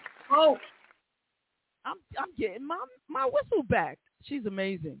 Oh, I'm getting my whistle back. She's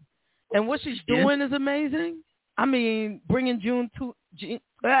amazing, and what she's doing is amazing. I mean, bringing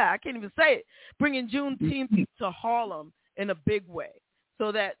I can't even say it. Bringing Juneteenth to Harlem in a big way.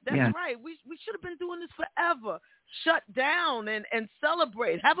 So that's right. We should have been doing this forever. Shut down and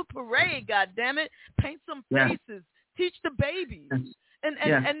celebrate. Have a parade. God damn it. Paint some faces. Teach the babies.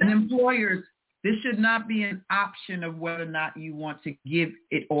 And employers. This should not be an option of whether or not you want to give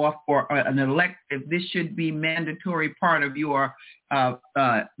it off or an elective. This should be mandatory part of your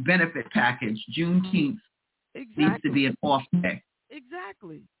benefit package. Juneteenth needs to be an off day.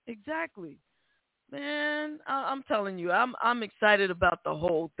 Exactly. Man, I'm telling you, I'm excited about the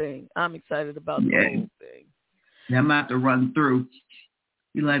whole thing. The whole thing. Yeah, I'm about to run through.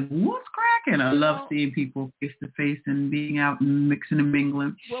 You're like, what's cracking? I love seeing people face to face and being out and mixing and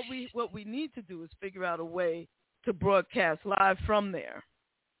mingling. What we need to do is figure out a way to broadcast live from there.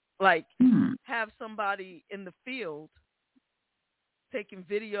 Like have somebody in the field taking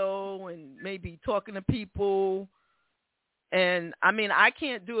video and maybe talking to people. And I mean, I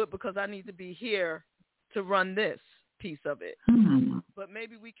can't do it because I need to be here to run this piece of it. But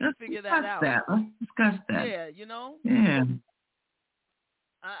maybe we can figure that out. Let's discuss that. Yeah, Yeah.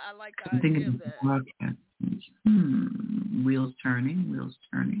 I like the idea of that. Wheels turning.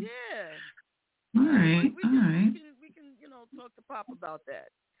 Yeah. All right. We can talk to Pop about that.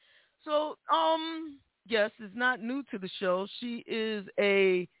 So, yes, is not new to the show. She is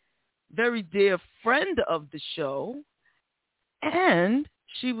a very dear friend of the show, and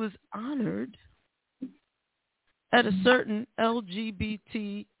she was honored at a certain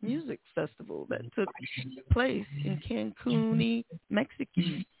LGBT music festival that took place in Cancun,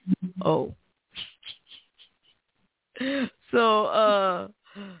 Mexico. Oh. So,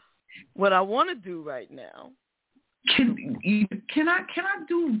 what I want to do right now. Can I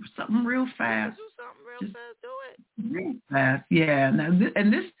do something real fast? Do it. Real fast, yeah. Now,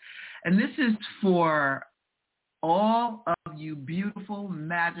 and this is for all of you beautiful,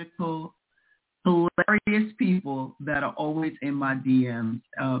 magical, hilarious people that are always in my DMs,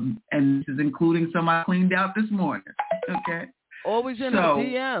 and this is including some I cleaned out this morning. Okay, always in the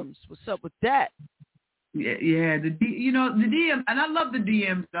DMs. What's up with that? Yeah, the DMs, and I love the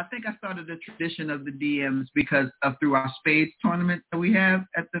DMs. I think I started the tradition of the DMs because of through our spades tournament that we have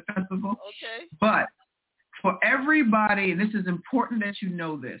at the festival. Okay. But for everybody, and this is important that you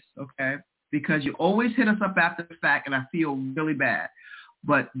know this, okay? Because you always hit us up after the fact, and I feel really bad.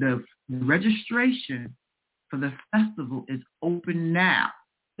 But the registration for the festival is open now.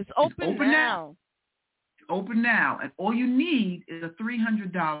 It's open now. It's open now, and all you need is a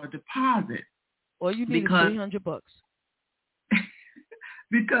 $300 deposit. All you need is $300.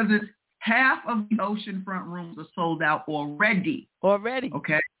 Because it's half of the oceanfront rooms are sold out already.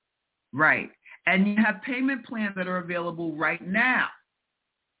 Okay? Right. And you have payment plans that are available right now.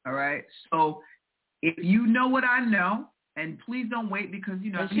 All right? So if you know what I know, and please don't wait because,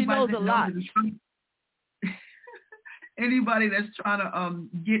 and she knows a lot. anybody that's trying to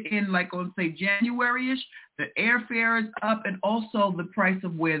get in, like on say January-ish, the airfare is up, and also the price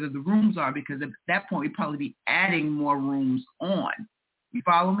of where the rooms are, because at that point we'd probably be adding more rooms on. You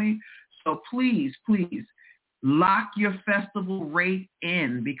follow me? So please, please lock your festival rate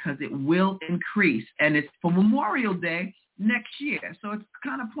in, because it will increase, and it's for Memorial Day next year. So it's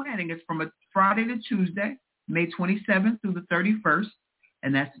kind of planning. It's from a Friday to Tuesday, May 27th through the 31st,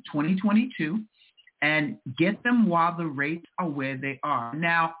 and that's 2022. And get them while the rates are where they are.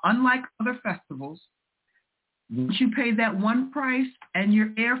 Now, unlike other festivals, once you pay that one price and your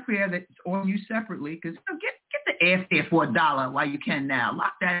airfare that's on you separately, because get the airfare for $1 while you can now.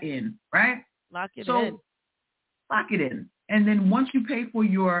 Lock that in, right? Lock it in. Lock it in. And then once you pay for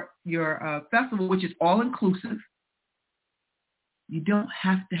your festival, which is all inclusive, you don't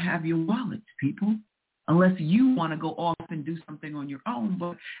have to have your wallets, people, unless you want to go off and do something on your own.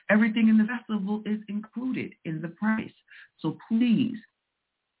 But everything in the festival is included in the price. So please,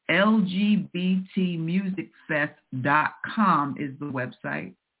 LGBTmusicfest.com is the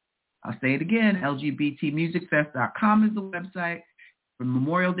website. I'll say it again, LGBTmusicfest.com is the website. For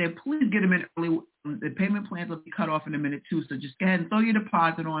Memorial Day, please get them in early. The payment plans will be cut off in a minute too, so just go ahead and throw your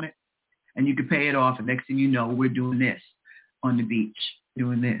deposit on it, and you can pay it off. And next thing you know, we're doing this on the beach,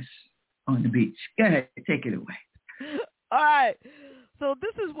 doing this on the beach. Go ahead, take it away. All right. So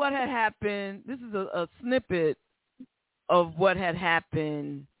this is what had happened. This is a snippet of what had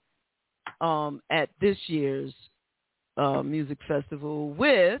happened at this year's music festival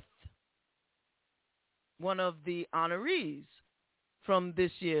with one of the honorees from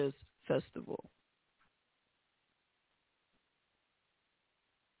this year's festival.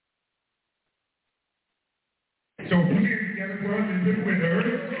 So put it together for us and live with her.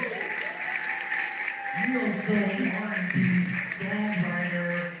 Neo-soul R&B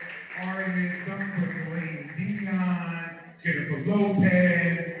songwriter, artist, sung for Celine Dion, Jennifer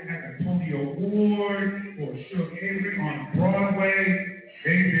Lopez, had a Tony Award for Shook Avery on Broadway.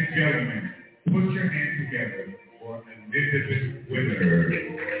 Ladies and gentlemen, put your hands together for Elisabeth with her.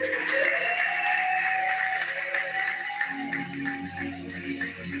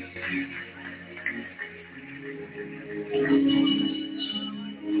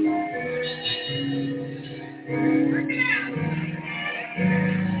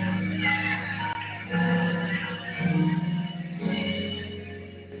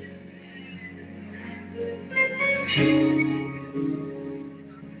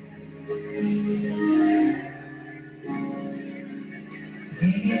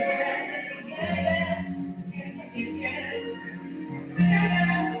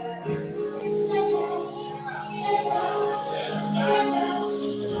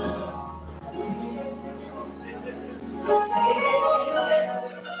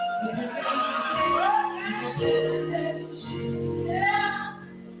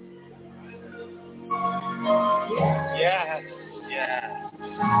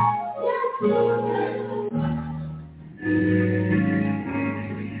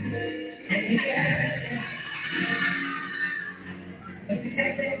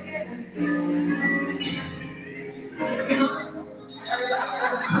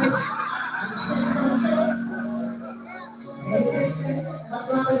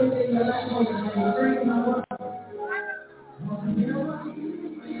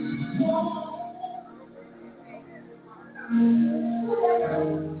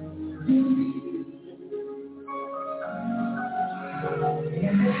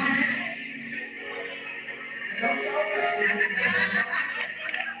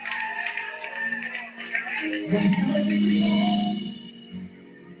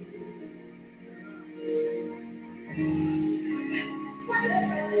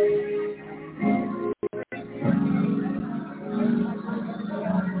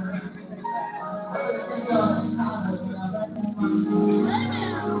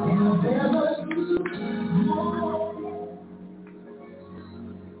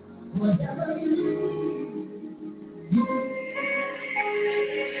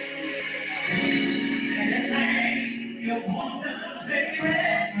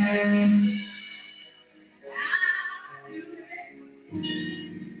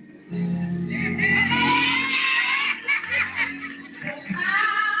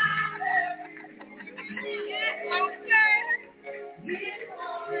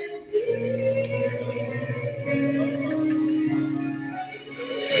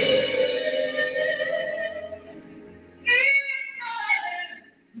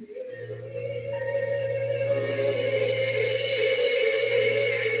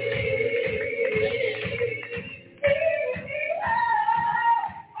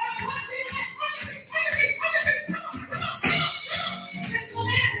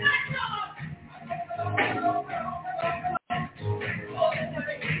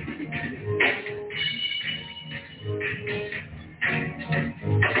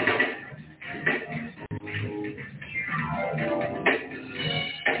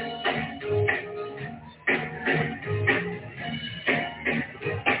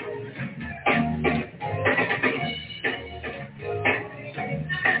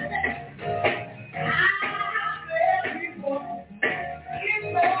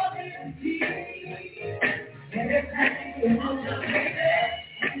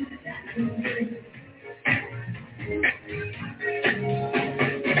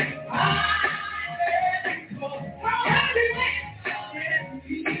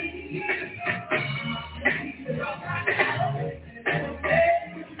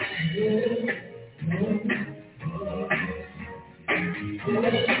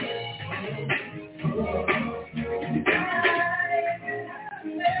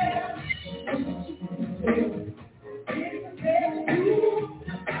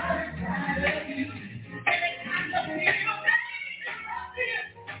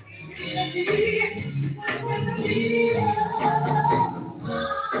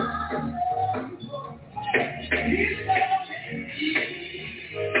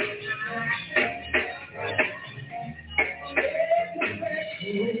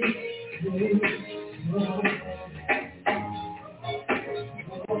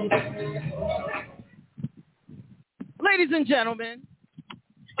 Ladies and gentlemen,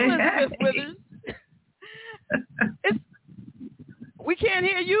 Elisabeth Withers. We can't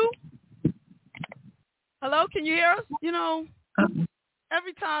hear you. Hello, can you hear us? You know,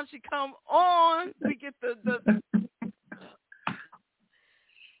 every time she come on, we get the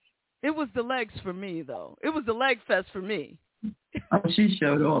It was the legs for me, though. It was the leg fest for me. Oh, she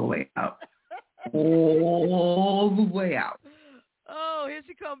showed all the way out. All the way out. Oh, here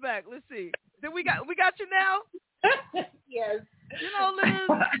she come back. Let's see. Then we got you now? Yes. You know, Liz.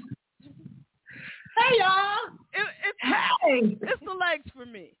 Hey, y'all. It's the legs for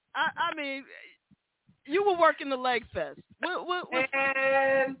me. I mean, you were working the leg fest.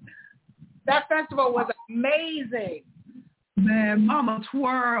 And that festival was amazing. Man, Mama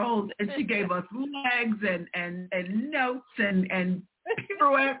twirled, and she gave us legs and notes and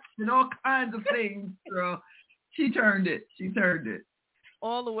pirouettes and all kinds of things, girl. She turned it.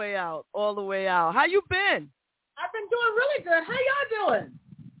 All the way out. How you been? I've been doing really good. How y'all doing?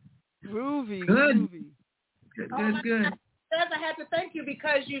 Groovy. Good. Terez, I had to thank you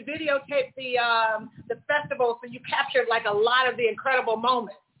because you videotaped the festival, so you captured like a lot of the incredible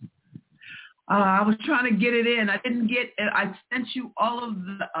moments. I was trying to get it in. I didn't get it. I sent you all of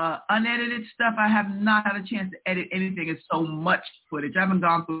the unedited stuff. I have not had a chance to edit anything. It's so much footage. I haven't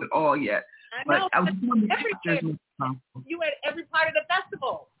gone through it all yet. I know. But I was doing you had every part of the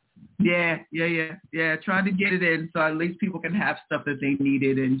festival. Yeah. Trying to get it in so at least people can have stuff that they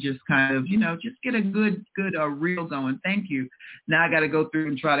needed and just kind of, just get a good reel going. Thank you. Now I got to go through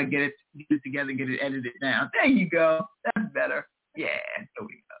and try to get it together, get it edited down. There you go. That's better. Yeah. There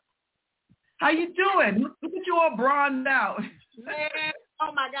we go. How you doing? Look at you all bronzed out. Man,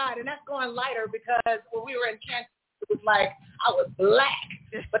 oh my God. And that's going lighter because when we were in Kansas, it was like I was black.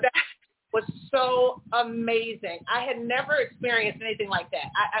 But that was so amazing. I had never experienced anything like that.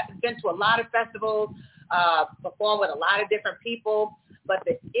 I've been to a lot of festivals, performed with a lot of different people, but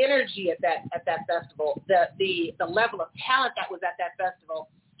the energy at that festival, the level of talent that was at that festival,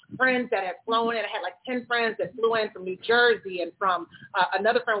 friends that had flown in. I had like 10 friends that flew in from New Jersey and from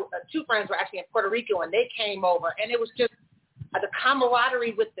another friend, 2 friends were actually in Puerto Rico, and they came over. And it was just the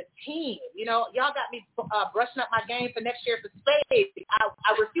camaraderie with the team. Y'all got me brushing up my game for next year for spades.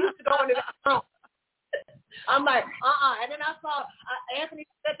 I refused to go into that room. I'm like, And then I saw Anthony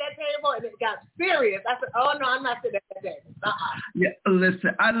at that table, and it got serious. I said, oh, no, I'm not sitting at that table. Yeah,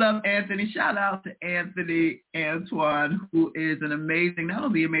 listen, I love Anthony. Shout out to Anthony Antoine, who is an amazing, not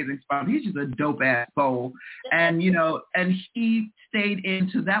only amazing spot, he's just a dope-ass soul. And, and he stayed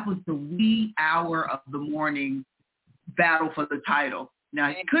into, that was the wee hour of the morning battle for the title. Now,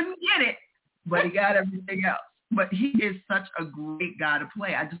 he couldn't get it, but he got everything else. But he is such a great guy to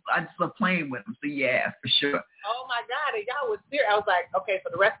play. I just love playing with him. So, yeah, for sure. Oh, my God. And y'all was serious. I was like, okay, for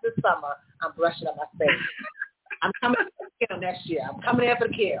the rest of the summer, I'm brushing up my face. I'm coming for the kill next year. I'm coming in for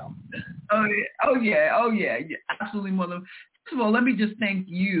the kill. Oh, yeah. Absolutely, mother. First of all, let me just thank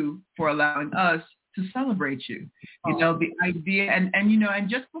you for allowing us to celebrate you. The idea, and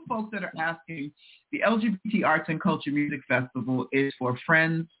just for folks that are asking, the LGBT Arts and Culture Music Festival is for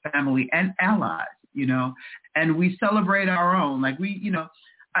friends, family, and allies. And we celebrate our own. Like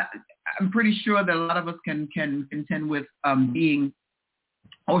I'm pretty sure that a lot of us can contend with being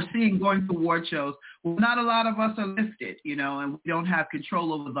or seeing going to award shows. Well, not a lot of us are listed, and we don't have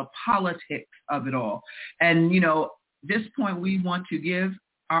control over the politics of it all. And, this point, we want to give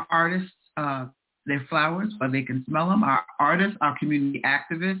our artists their flowers, but they can smell them. Our artists, our community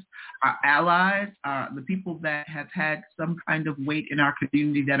activists, our allies, the people that have had some kind of weight in our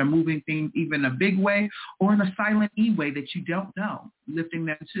community that are moving things even a big way or in a silent E way that you don't know, lifting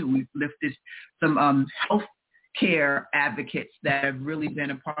them too. We've lifted some health care advocates that have really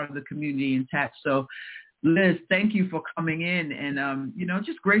been a part of the community intact. So Liz, thank you for coming in and,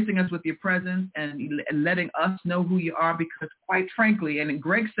 just gracing us with your presence and letting us know who you are, because quite frankly, and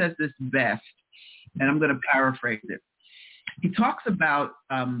Greg says this best, and I'm going to paraphrase it. He talks about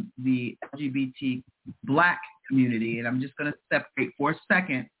the LGBT Black community, and I'm just going to separate for a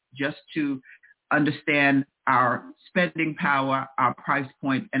second just to understand our spending power, our price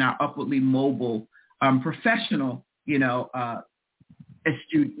point, and our upwardly mobile, professional,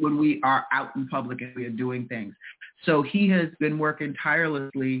 astute when we are out in public and we are doing things. So he has been working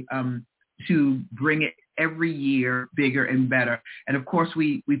tirelessly to bring it every year bigger and better. And of course,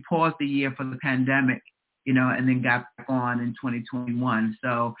 we paused the year for the pandemic, and then got back on in 2021.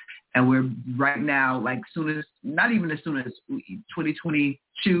 So, and we're right now, not even as soon as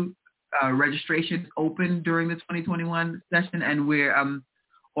 2022 registration opened during the 2021 session, and we're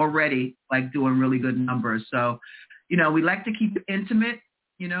already doing really good numbers. So, we like to keep it intimate,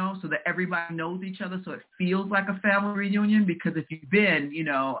 so that everybody knows each other, so it feels like a family reunion. Because if you've been,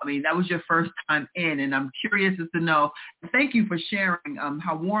 that was your first time in, and I'm curious as to know. Thank you for sharing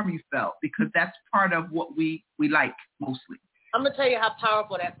how warm you felt, because that's part of what we like mostly. I'm going to tell you how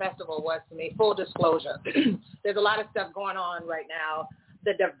powerful that festival was to me. Full disclosure, there's a lot of stuff going on right now.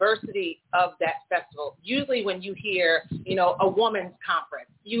 The diversity of that festival. Usually when you hear, a woman's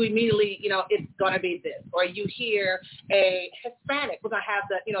conference, you immediately, it's going to be this. Or you hear a Hispanic, we're going to have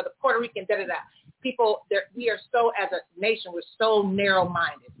the Puerto Rican, da-da-da. People, we are so, as a nation, we're so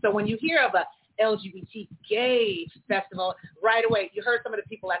narrow-minded. So when you hear of a LGBT gay festival, right away, you heard some of the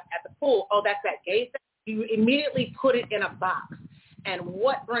people at the pool, oh, that's that gay festival. You immediately put it in a box. And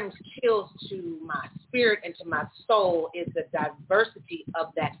what brings chills to my spirit and to my soul is the diversity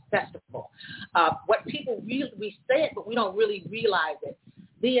of that festival. What people really, we say it, but we don't really realize it.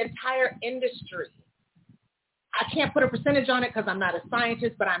 The entire industry, I can't put a percentage on it because I'm not a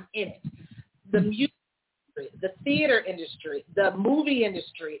scientist, but I'm in it. The music industry, the theater industry, the movie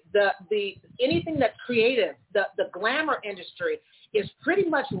industry, the anything that's creative, the glamour industry is pretty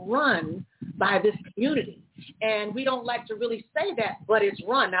much run by this community. And we don't like to really say that, but it's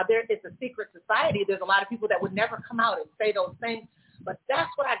run. Now, it's a secret society. There's a lot of people that would never come out and say those things, but that's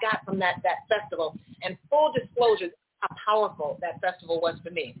what I got from that festival. And full disclosure, how powerful that festival was for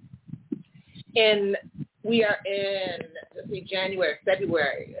me. We are in, January,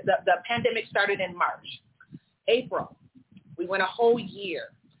 February. The pandemic started in March. April, we went a whole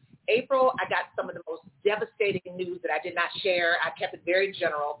year. April, I got some of the most devastating news that I did not share. I kept it very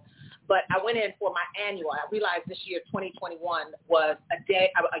general. But I went in for my annual. I realized this year, 2021, was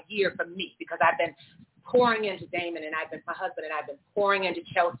a year for me, because I've been pouring into Damon, and my husband and I've been pouring into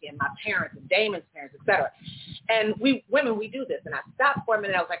Chelsea and my parents and Damon's parents, et cetera. And we do this. And I stopped for a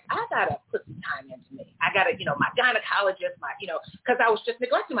minute. I was like, I got to put some time into me. I got to, my gynecologist, because I was just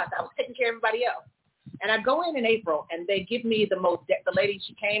neglecting myself. I was taking care of everybody else. And I go in April, and they give me the lady,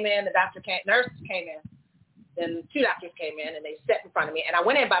 she came in, nurse came in. Then 2 doctors came in, and they sat in front of me. And I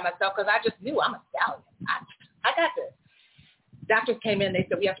went in by myself because I just knew I'm a stallion. I got this. Doctors came in. They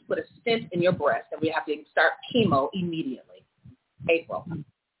said, we have to put a stent in your breast, and we have to start chemo immediately. April.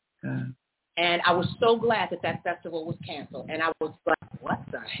 And I was so glad that festival was canceled. And I was like, what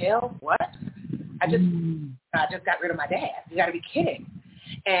the hell? What? I just got rid of my dad. You got to be kidding.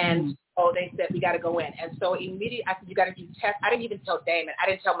 And they said, we got to go in. And so immediately, I said, you got to do tests. I didn't even tell Damon. I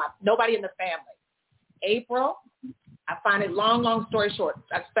didn't tell nobody in the family. April, I find it long story short.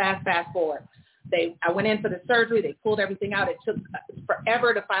 I fast forward. I went in for the surgery. They pulled everything out. It took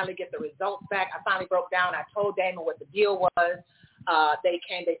forever to finally get the results back. I finally broke down. I told Damon what the deal was. They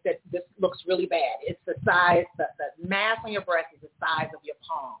came. They said, this looks really bad. It's the size, the mass on your breast is the size of your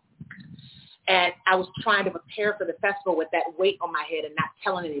palm. And I was trying to prepare for the festival with that weight on my head and not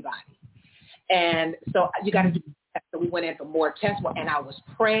telling anybody. And so you got to do that. So we went in for more tests, and I was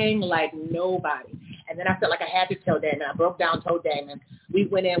praying like nobody. And then I felt like I had to tell Damon. I broke down, told Damon. We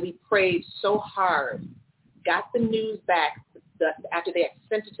went in, we prayed so hard, got the news back after they had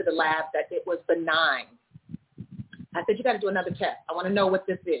sent it to the lab that it was benign. I said, you got to do another test. I want to know what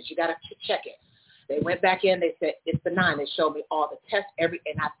this is. You got to check it. They went back in. They said, it's benign. They showed me all the tests, and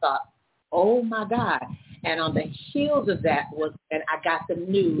I thought, oh, my God. And on the heels of that and I got the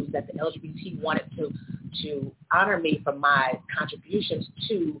news that the LGBT wanted to honor me for my contributions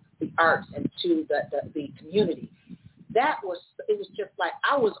to the arts and to the community. It was just like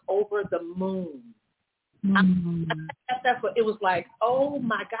I was over the moon. That's what it was like. Oh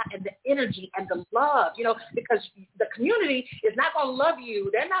my God. And the energy and the love, because the community is not going to love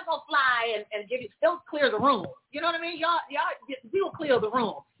you. They're not going to fly and give you, they'll clear the room. You know what I mean? Y'all, we will clear the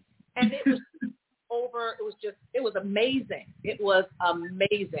room. And it was over. It was amazing. It was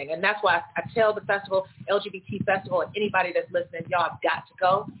amazing. And that's why I tell the festival, LGBT festival, and anybody that's listening, y'all have got to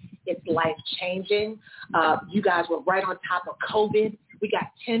go. It's life-changing. You guys were right on top of COVID. We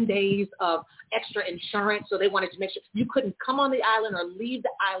got 10 days of extra insurance, so they wanted to make sure you couldn't come on the island or leave the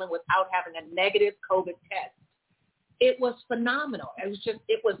island without having a negative COVID test. it was phenomenal. It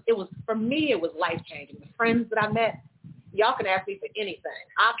was for me, it was life-changing. The friends that I met, y'all can ask me for anything.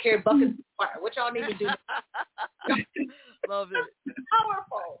 I'll carry buckets of water. What y'all need to do? Love it.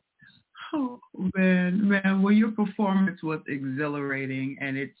 Powerful. Oh, man. Well, your performance was exhilarating,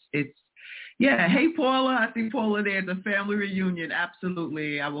 and it's yeah. Hey, Paula. I see Paula there at the family reunion.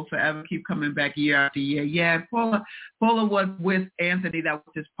 Absolutely. I will forever keep coming back year after year. Yeah, Paula was with Anthony. That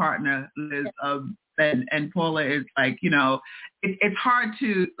was his partner, Liz. And Paula is like, it's hard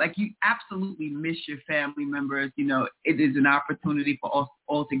to, like, you absolutely miss your family members. It is an opportunity for us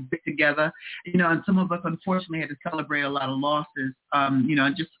all to get together, and some of us unfortunately had to celebrate a lot of losses.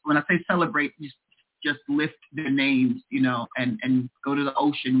 Just when I say celebrate, just lift their names, and go to the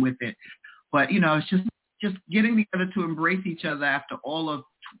ocean with it. But, it's just getting together to embrace each other after all of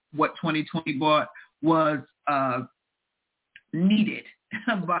what 2020 brought was needed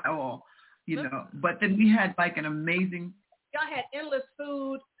by all. But then we had like an amazing. Y'all had endless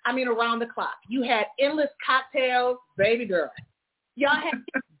food. Around the clock. You had endless cocktails, baby girl. Y'all had,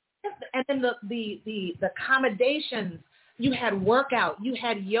 and then the accommodations. You had workout. You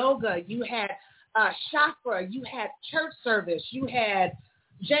had yoga. You had chakra. You had church service. You had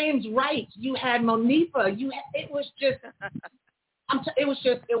James Wright. You had Monifa. It was just. It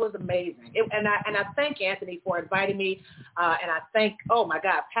was amazing. And I thank Anthony for inviting me. And I thank, oh my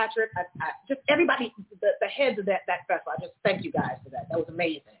God, Patrick, I just everybody, the heads of that festival. I just thank you guys for that. That was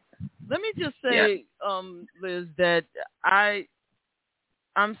amazing. Let me just say, Liz, that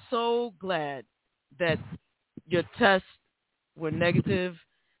I'm so glad that your tests were negative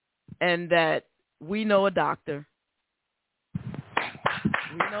and that we know a doctor.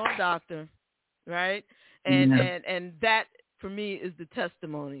 Right? And that, for me, is the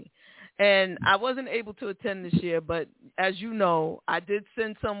testimony. And I wasn't able to attend this year, but as you know, I did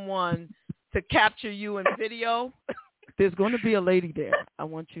send someone to capture you in video. There's going to be a lady there. I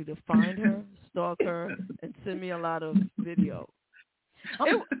want you to find her, stalk her, and send me a lot of video.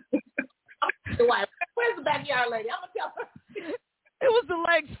 Where's the backyard lady? I'm going to tell her. It was the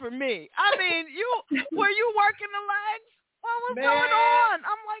legs for me. Were you working the legs? What was going on?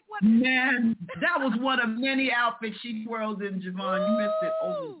 I'm like, what? Man, that was one of many outfits she twirled in, JaVonne. You missed it.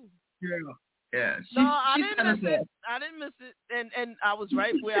 Oh, girl. Yeah. No, I didn't miss it. I didn't miss it. And I was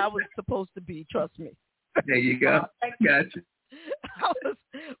right where I was supposed to be. Trust me. There you go. Gotcha.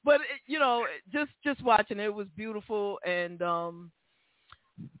 But, just watching it was beautiful. And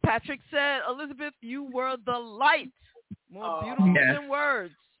Patrick said, Elisabeth, you were the light. More beautiful than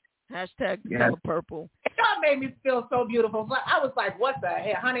words. Hashtag color purple. Y'all made me feel so beautiful. But I was like, what the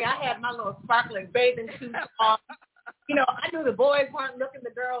hell? Honey, I had my little sparkling bathing suit on. I knew the boys weren't looking,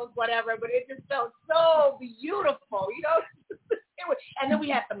 the girls, whatever, but it just felt so beautiful, And then we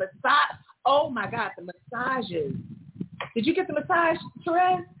had the massage. Oh, my God, the massages. Did you get the massage,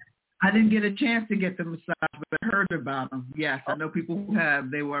 Terez? I didn't get a chance to get the massage, but I heard about them. Yes, I know people who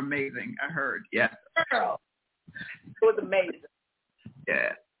have. They were amazing. I heard, yes. Girl, it was amazing.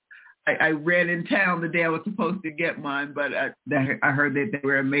 Yeah. I ran in town the day I was supposed to get mine, but I heard that they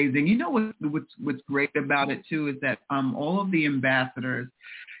were amazing. What's great about it, too, is that all of the ambassadors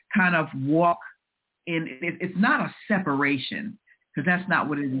kind of walk in. It's not a separation, because that's not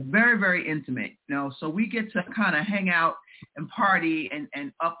what it is. It's very, very intimate, So we get to kind of hang out and party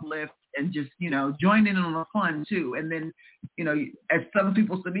and uplift and just, join in on the fun, too. And then, as some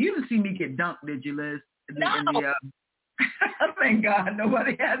people said, you didn't see me get dunked, did you, Liz? No. Thank God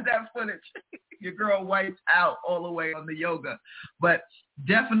nobody has that footage. Your girl wipes out all the way on the yoga. But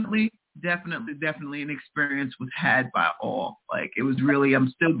definitely an experience was had by all. Like, it was really, I'm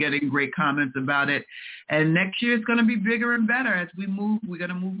still getting great comments about it. And next year it's going to be bigger and better as we move. We're going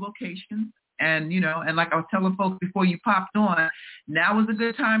to move locations. And, and like I was telling folks before you popped on, now is a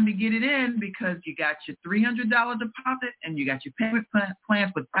good time to get it in because you got your $300 deposit and you got your payment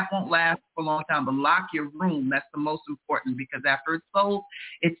plans, but that won't last for a long time. But lock your room. That's the most important because after it's sold,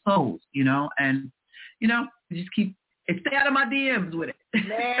 and, you just stay out of my DMs with it.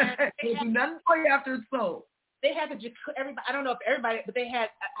 Man, There's nothing for you after it's sold. They had the jacuzzi. Everybody, I don't know if everybody, but I had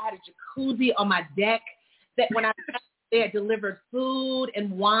a jacuzzi on my deck that when they had delivered food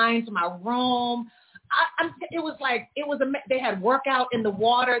and wine to my room. They had workout in the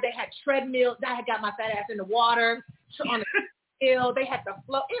water. They had treadmills. I had got my fat ass in the water on the hill. They had the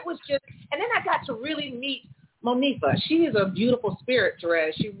flow. It was just, and then I got to really meet Monifa. She is a beautiful spirit,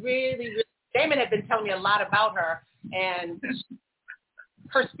 Terez. She really, really, Damon had been telling me a lot about her, and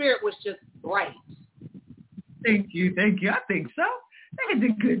her spirit was just bright. Thank you. I think so. I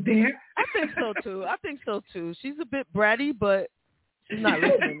did good there. I think so too. She's a bit bratty, but she's not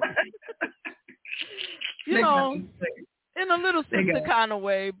listening. you know, in a little sister kind of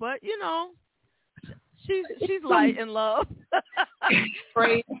way, but you know, she's light in love.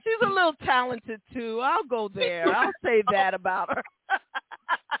 She's a little talented too. I'll go there. I'll say that about her.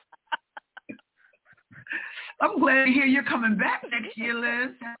 I'm glad to hear you're coming back next year,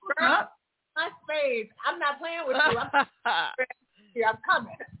 Liz. What's up? My spades. I'm not playing with you. I'm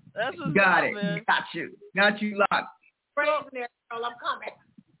coming. That's what's Got up, it. man. Got you locked. Spades in there, girl. I'm coming.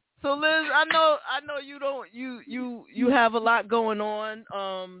 So Liz, I know you have a lot going on.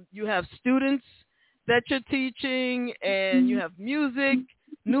 You have students that you're teaching, and you have new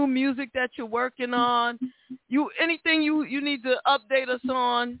music that you're working on. Anything you need to update us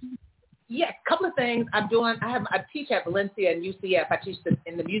on? Yes, a couple of things I'm doing. I teach at Valencia and UCF. I teach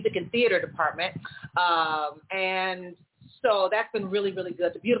in the music and theater department, and so that's been really, really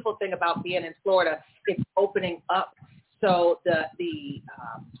good. The beautiful thing about being in Florida, it's opening up. So the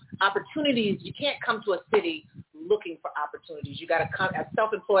opportunities, you can't come to a city looking for opportunities. You got to come as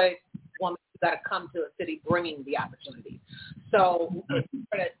self-employed woman. You got to come to a city bringing the opportunities. So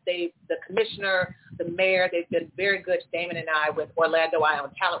the commissioner, the mayor, they've been very good. Damon and I with Orlando Eye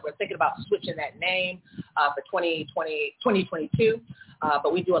on Talent, we're thinking about switching that name for 2022.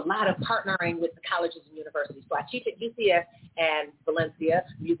 But we do a lot of partnering with the colleges and universities. So I teach at UCF and Valencia,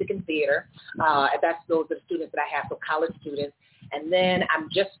 music and theater. And those are the students that I have, so college students. And then I'm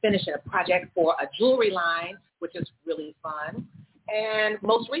just finishing a project for a jewelry line, which is really fun. And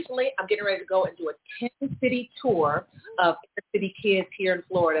most recently, I'm getting ready to go and do a 10-city tour of inner-city kids here in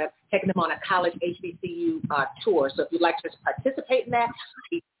Florida, taking them on a college HBCU tour. So if you'd like to participate in that,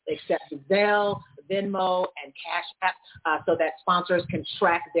 we accept Zelle, Venmo, and Cash App so that sponsors can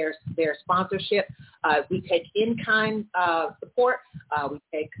track their sponsorship. We take in-kind support. We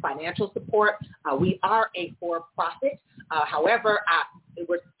take financial support. We are a for-profit. However,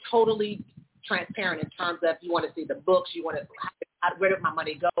 we're totally transparent in terms of you want to see the books, you want to where did my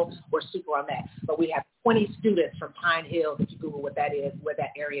money go? We're super on that. But we have 20 students from Pine Hill, if you Google what that is, where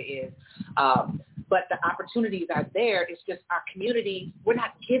that area is. But the opportunities are there. It's just our community, we're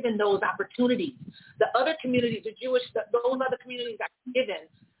not given those opportunities. The other communities, the Jewish, those other communities are given.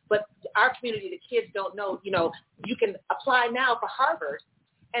 But our community, the kids don't know, you can apply now for Harvard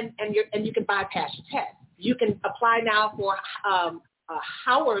and you can bypass your test. You can apply now for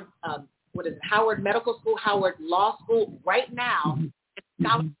Howard, Howard Medical School, Howard Law School. Right now,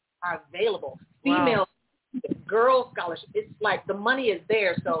 scholarships are available. Female, girls scholarship. It's like the money is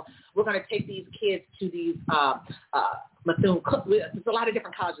there. So we're going to take these kids to these Bethune. There's a lot of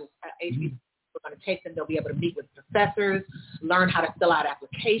different colleges at HBCU. We're going to take them. They'll be able to meet with professors, learn how to fill out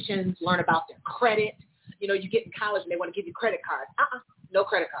applications, learn about their credit. You get in college and they want to give you credit cards. No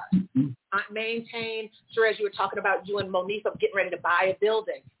credit cards. Maintain. Terez, you were talking about you and Monique of getting ready to buy a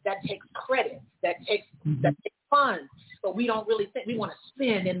building. That takes credit. That takes funds. But we don't really think. We want to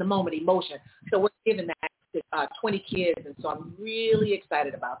spend in the moment emotion. So we're giving that to 20 kids. And so I'm really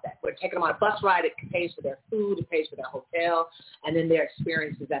excited about that. We're taking them on a bus ride. It pays for their food. It pays for their hotel. And then their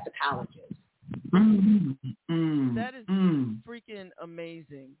experiences at the colleges. That is freaking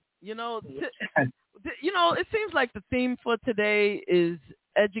amazing. It seems like the theme for today is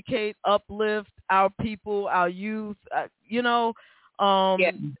educate, uplift our people, our youth. I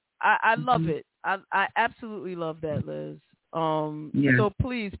love it. I absolutely love that, Liz. So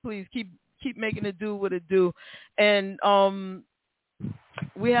please keep making it do what it do, and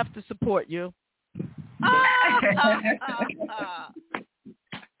we have to support you.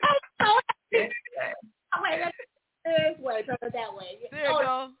 This way, turn it that way.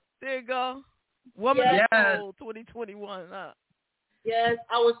 There you go. Woman of Soul 2021. Yes,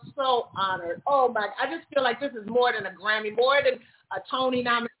 I was so honored. Oh my! I just feel like this is more than a Grammy, more than a Tony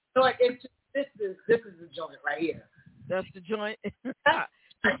nomination. This is the joint right here. That's the joint. The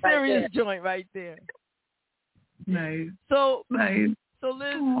serious joint right there. Nice. So Liz,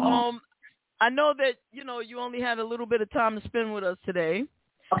 I know that you only had a little bit of time to spend with us today.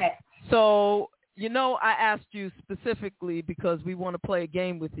 Okay. So I asked you specifically because we want to play a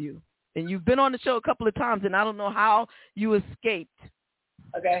game with you. And you've been on the show a couple of times, and I don't know how you escaped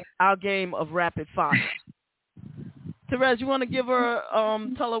our game of rapid fire. Terez, you want to give her,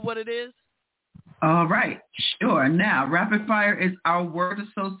 tell her what it is? All right, sure. Now, rapid fire is our word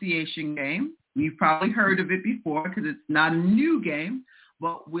association game. You've probably heard of it before because it's not a new game,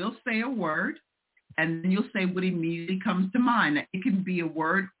 but we'll say a word, and then you'll say what immediately comes to mind. It can be a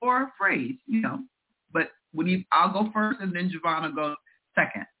word or a phrase, but I'll go first, and then JaVonne will go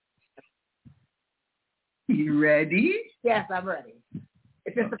second. You ready? Yes, I'm ready.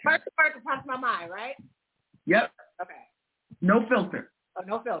 It's just the first word that comes to my mind, right? Yep. Okay. No filter. Oh,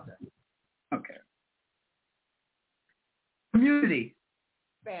 no filter. Okay. Community.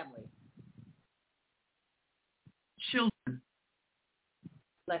 Family. Children.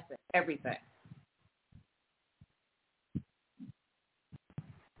 Lesson. Everything.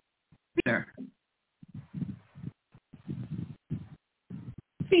 Fear.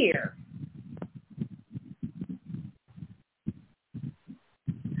 Fear.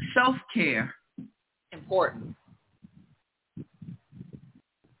 Self-care. Important.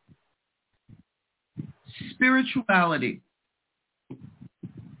 Spirituality.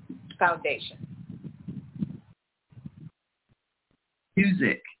 Foundation.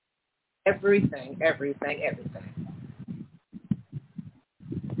 Music. Everything.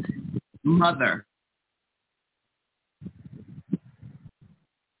 Mother.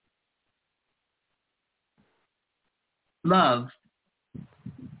 Love.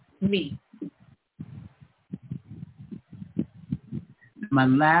 Me. My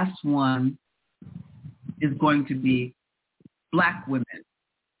last one is going to be Black women.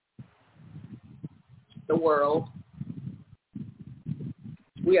 The world.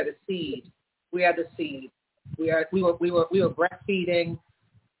 We are the seed. We were breastfeeding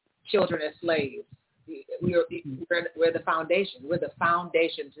children as slaves. We're the foundation. We're the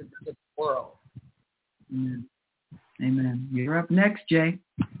foundation to the world. Amen. Amen. You're up next, Jay.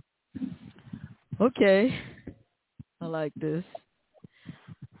 Okay. I like this.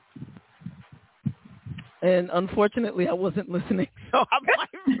 And unfortunately, I wasn't listening, so I might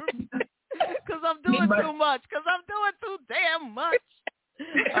because I'm doing too much. Because I'm doing too damn much.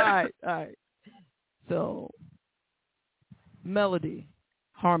 All right. So, melody,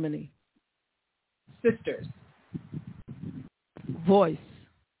 harmony, sisters, voice,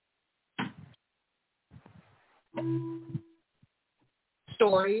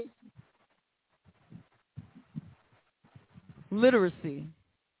 stories, literacy,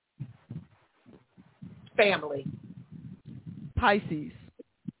 family, Pisces,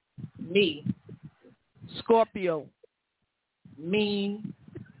 me, Scorpio, mean.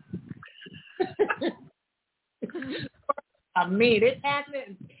 I mean, they're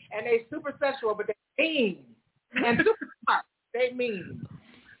passionate and they super sexual, but they mean. And super smart. They mean.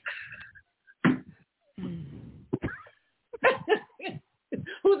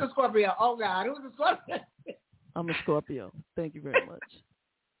 Who's a Scorpio? Oh, God. Who's a Scorpio? I'm a Scorpio. Thank you very much.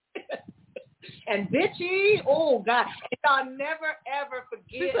 And bitchy. Oh, God. And y'all never, ever forget.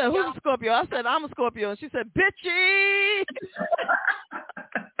 She said, who's a Scorpio? I said, I'm a Scorpio. And she said, bitchy.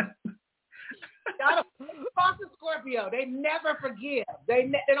 Cross a Scorpio. They never forgive.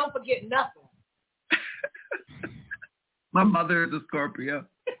 They don't forget nothing. My mother is a Scorpio.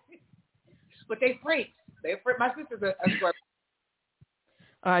 But they freaks. My sister's a Scorpio.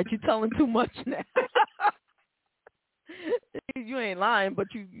 All right, you're telling too much now. You ain't lying, but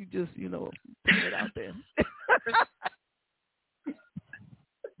you just, putting it out there.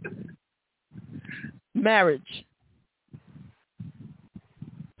 Marriage.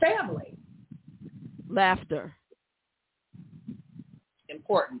 Family. Laughter.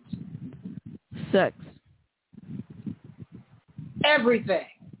 Important. Sex. Everything.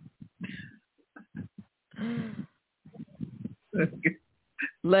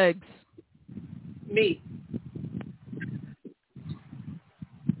 Legs. Me.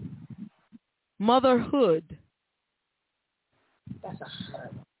 Motherhood. That's a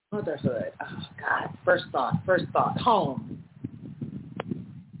hard one. Motherhood. Oh, God. First thought. Home.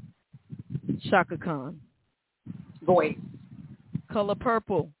 Shaka Khan. Voice. Color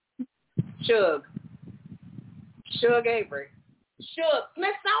purple. Suge Avery. Suge.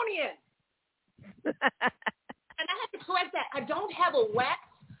 Smithsonian. And I have to correct that. I don't have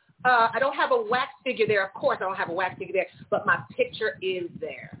a wax figure there. Of course, I don't have a wax figure there, but my picture is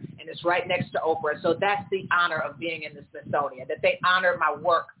there, and it's right next to Oprah. So that's the honor of being in the Smithsonian, that they honor my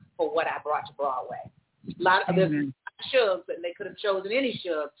work for what I brought to Broadway. A lot of there's Shugs, and they could have chosen any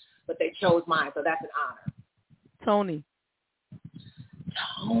Shug, but they chose mine, so that's an honor. Tony.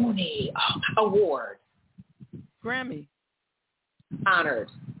 Award. Grammy.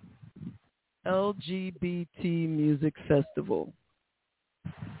 Honored. LGBT Music Festival.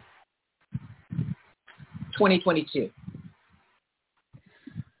 2022.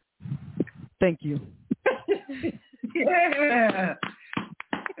 Thank you. Yeah.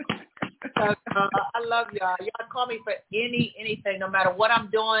 I love y'all. Y'all call me for anything, no matter what I'm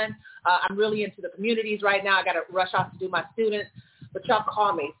doing. I'm really into the communities right now. I got to rush off to do my students. But y'all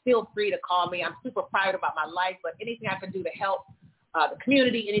call me. Feel free to call me. I'm super proud about my life, but anything I can do to help the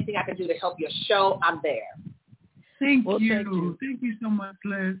community, anything I can do to help your show, I'm there. Thank you. Thank you so much,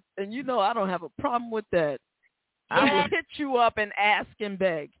 Liz. And I don't have a problem with that. I will hit you up and ask and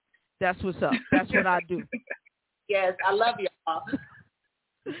beg. That's what's up. That's what I do. Yes, I love y'all.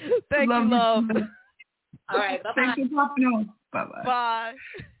 Thank you, love. All right, bye-bye. Thanks for popping on. Bye-bye. Bye.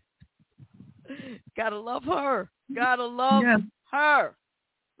 Gotta love her. Gotta love her.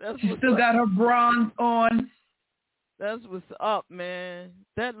 She still got her bronze on. That's what's up, man.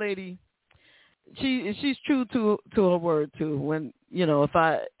 That lady, she's true to her word too. When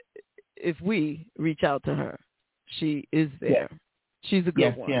if we reach out to her, she is there. Yeah. She's a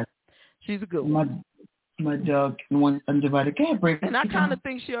good one. Yes. She's a good one. My dog wants undivided care break. And I kind of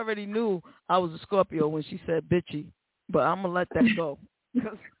think she already knew I was a Scorpio when she said bitchy, but I'm gonna let that go. Who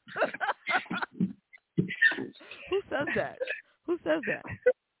says that? Who says that?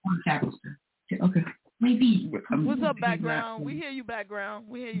 Okay. Maybe. What's up, background? We hear you, background.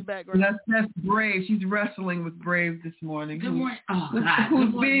 That's Brave. She's wrestling with Brave this morning. Good morning.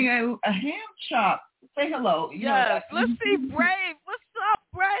 Who's being a ham chop. Say hello. Yes. Let's see Brave. What's up,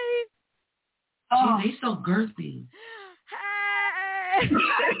 Brave? Oh, they so girthy. Hey.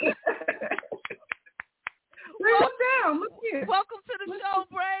 Look down. Look here. Welcome to the show,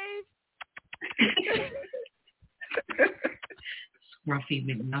 Brave. Scruffy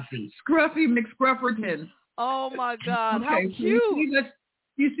McNuffy. Scruffy McScrufferton. Oh my God, okay, how cute.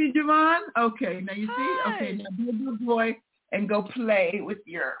 You see JaVonne? Okay, now you see? Hi. Okay, now be a good boy and go play with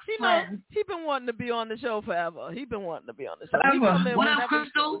your friends. He's been wanting to be on the show forever. He's been wanting to be on the show. What up,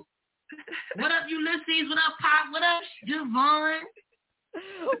 Crystal? What up, Ulysses? What up, Pop? What up, JaVonne?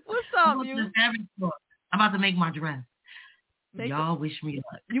 What's up, you? I'm about to make my dress. Y'all wish me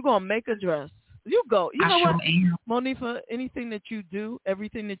luck. You gonna make a dress? You go. You know what, am. Monifa? Anything that you do,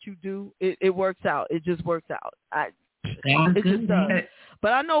 everything that you do, it works out. It just works out. It just does.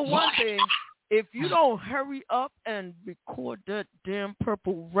 But I know one thing: if you don't hurry up and record that damn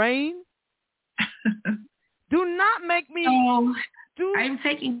Purple Rain, do not make me. I'm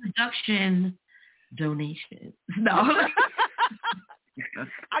taking production donations. No.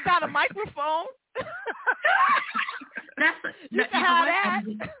 I got a microphone. You can have that.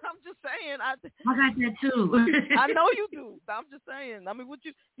 I'm just saying. I got that too. I know you do. I'm just saying. I mean,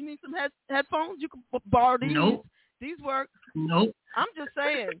 you need some headphones? You can borrow these. Nope. These work. Nope. I'm just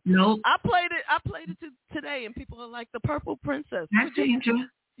saying. Nope. I played it today, and people are like the Purple Princess. I synced it.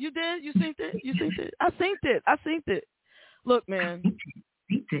 You did? You synced it? You synced it? I synced it. Look, man.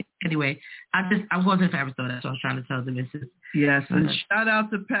 Anyway, I'm going to the fabric store. That's what I was trying to tell the missus. Yes, and shout out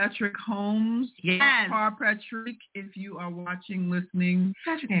to Patrick Holmes. Yes. Patrick, if you are watching, listening.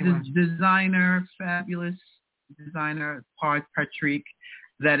 Patrick designer, fabulous designer, Patrick,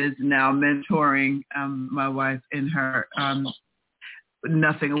 that is now mentoring my wife in her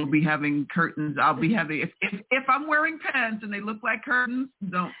nothing. We'll be having curtains. I'll be having if I'm wearing pants and they look like curtains,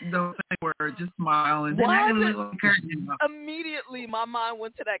 don't say a word. Just smile and look like curtains. Immediately, my mind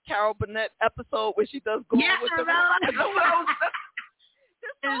went to that Carol Burnett episode where she does go with the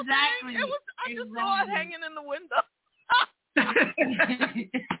exactly. I just saw it hanging in the window.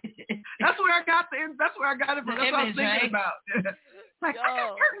 That's where I got it from. That's what I was thinking about. Like, I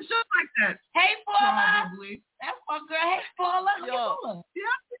got curtains just like that. Hey, Paula. Probably. That's my girl. Hey, Paula. Paula. Yeah,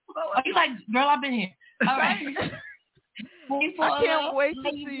 Paula. Oh, you like, girl, I've been here. All right. Hey, Paula. I can't wait to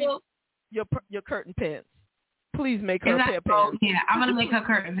see your curtain pants. Please make her a pair of pants. Yeah, I'm going to make her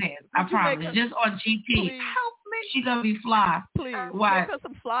curtain pants. I promise. Just on GP. Please. Help me. She's going to be fly. Please. Why? Make her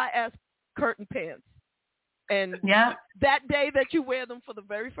some fly-ass curtain pants. And yeah, that day that you wear them for the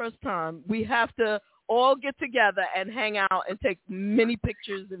very first time, we have to all get together and hang out and take many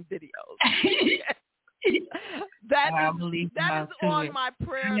pictures and videos. That is on my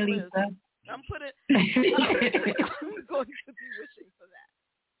prayer list. I'm going to be wishing for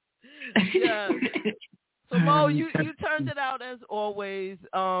that. Yes. So Mo, you turned it out as always.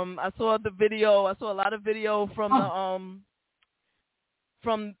 I saw the video. I saw a lot of video from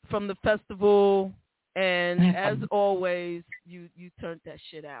the festival. And as always, you turned that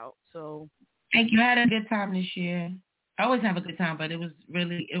shit out. So thank you. I had a good time this year. I always have a good time, but it was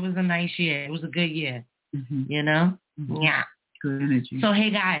a nice year. It was a good year. Mm-hmm. You know? Mm-hmm. Yeah. Good energy. So hey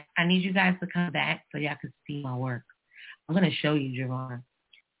guys, I need you guys to come back so y'all can see my work. I'm gonna show you, JaVonne,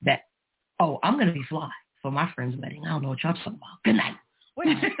 that I'm gonna be fly for my friend's wedding. I don't know what y'all talking about. Good night.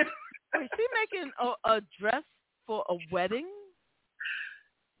 Wait, she making a dress for a wedding?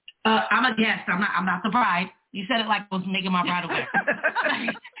 I'm a guest. I'm not the bride. You said it like I was making my bride wear.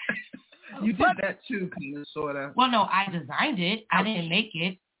 You did that too, kind of, sort of. Well, no, I designed it. I didn't make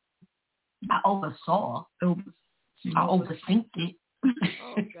it. I oversaw. I oversynced it.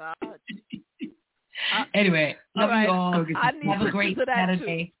 Oh, God. Anyway, love you all. I need have a great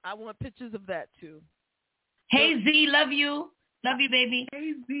Saturday. Too. I want pictures of that, too. Hey, Z, love you. Love you, baby.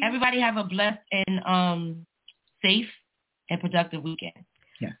 Hey, Z. Everybody have a blessed and safe and productive weekend.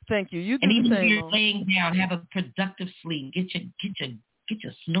 Yeah. Thank you. You do and even the if same, you're laying down, have a productive sleep. Get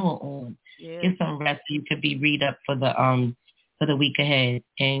your snore on. Yeah. Get some rest so you could be read up for the week ahead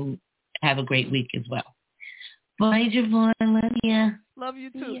and have a great week as well. Bye, JaVonne. Love ya. Love you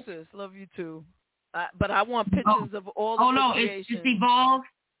too, sis. Love you too. But I want pictures of all of the creation. It's evolved.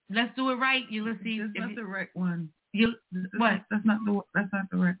 Let's do it right, Ulysses. That's not the right one. What? That's not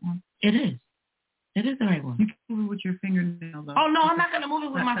the right one. It is. It is the right one. You can move it with your fingernail, though. Oh, no, I'm not going to move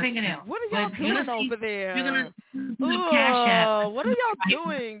it with my fingernail. What are y'all doing over there? You're going to cash app. What are y'all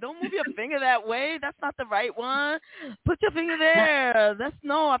doing? Don't move your finger that way. That's not the right one. Put your finger there. I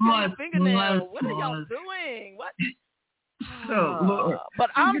feel your fingernail. What are y'all doing? What? Lord.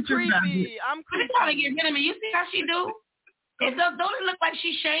 But I'm creepy. I'm creepy. She's trying to get rid of me. You see how she do? Don't it look like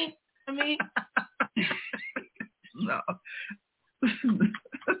she shanked? I mean. No.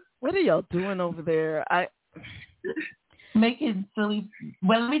 What are y'all doing over there? Making silly.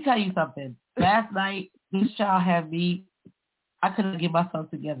 Well, let me tell you something. Last night, this child had me. I couldn't get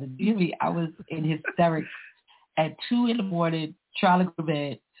myself together. I was in hysterics at 2 a.m, trying to go to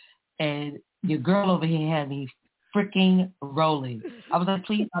bed, and your girl over here had me freaking rolling. I was like,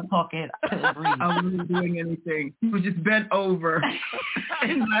 please stop talking. I couldn't breathe. I wasn't doing anything. She was just bent over.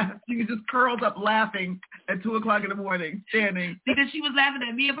 And she was just curled up laughing at 2 o'clock in the morning, standing. Because she was laughing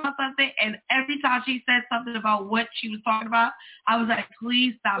at me about something, and every time she said something about what she was talking about, I was like,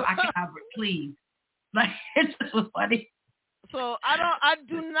 please stop. I can't, please. Like, it just was funny. So I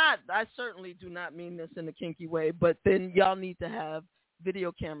certainly do not mean this in a kinky way, but then y'all need to have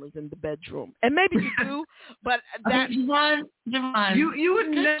video cameras in the bedroom, and maybe you do, but that JaVonne, you would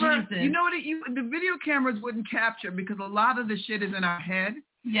never. You know what? The video cameras wouldn't capture because a lot of the shit is in our head.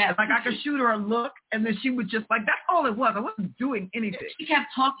 Yeah, like I could shoot her a look, and then she would just like that's all it was. I wasn't doing anything. She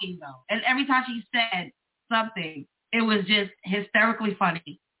kept talking though, and every time she said something, it was just hysterically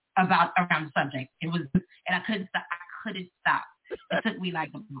funny around the subject. It was, and I couldn't stop. It took me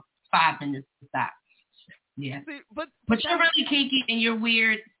like 5 minutes to stop. Yeah, see, but you're really kinky and you're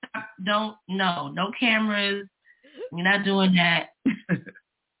weird. No cameras. We're not doing that.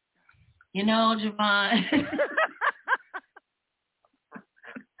 JaVonne.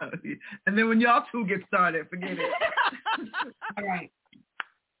 And then when y'all two get started, forget it. All right,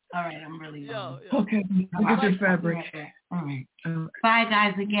 I'm really okay. Look at your fabric. All right. Bye,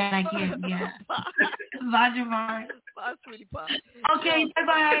 guys. Again, I can't. Yeah. Bye, JaVonne. Bye, sweetie pie. Okay.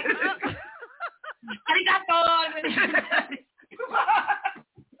 Bye.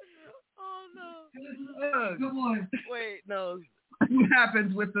 Oh no. Good one. Wait, no. What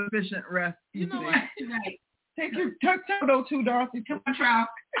happens with sufficient rest? You know what? Right. Take your Toto too, Darcy. Take my trout.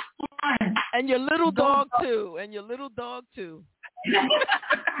 And your little dog too.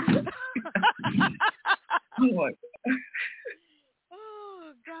 What?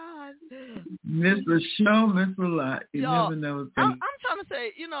 Oh God. Miss the show, miss a lot. You never know. I'm trying to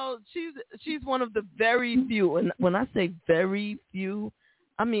say, she's one of the very few, and when I say very few,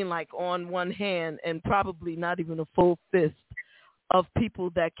 I mean like on one hand and probably not even a full fist of people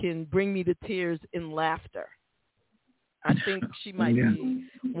that can bring me to tears in laughter. I think she might be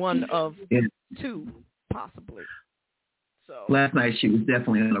one of two, possibly. So last night she was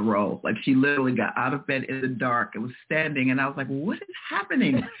definitely on a roll. Like she literally got out of bed in the dark and was standing, and I was like, "What is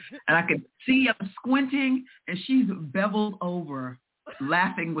happening?" And I could see I'm squinting, and she's beveled over,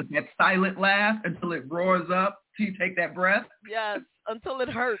 laughing with that silent laugh until it roars up. Till you take that breath. Yes, until it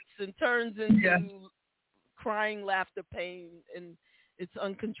hurts and turns into crying laughter, pain, and it's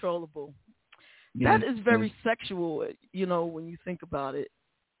uncontrollable. That is very sexual, when you think about it,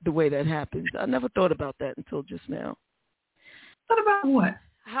 the way that happens. I never thought about that until just now. What about what?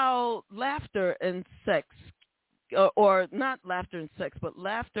 How laughter and sex, or not laughter and sex, but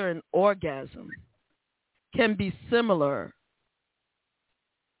laughter and orgasm can be similar.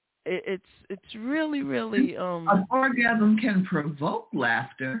 It's really, really... An orgasm can provoke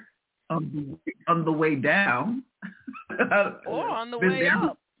laughter on the way down. Or on the way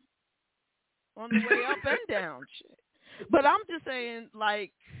up. On the way up and down. But I'm just saying,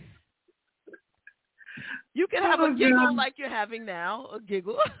 like, you can have a giggle like you're having now, a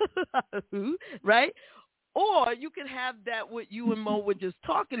giggle, right? Or you can have that what you and Mo were just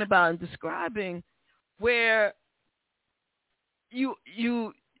talking about and describing, where you're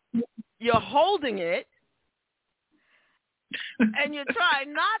holding it and you're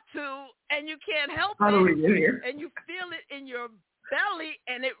trying not to, and you can't help it, and you feel it in your belly,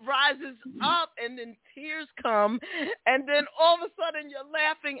 and it rises up, and then tears come, and then all of a sudden you're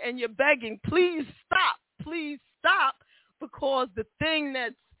laughing and you're begging, please stop, because the thing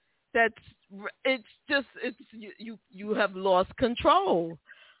that's you have lost control.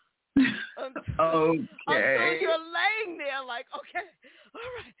 Okay. Until you're laying there like, okay, all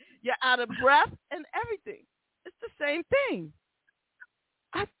right, you're out of breath and everything. It's the same thing.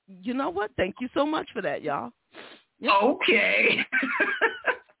 You know what? Thank you so much for that, y'all. Yep. Okay.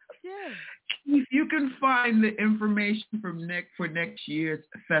 Yeah. You can find the information for next year's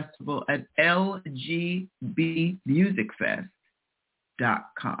festival at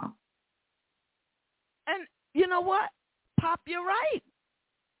lgbmusicfest.com. And you know what? Pop, you're right.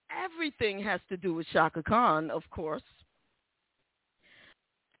 Everything has to do with Shaka Khan, of course.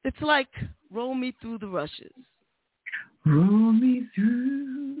 It's like roll me through the rushes. Roll me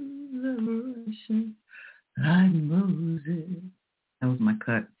through the rushes like Moses. That was my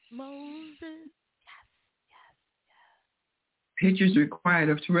cut. Moses. Yes. Pictures required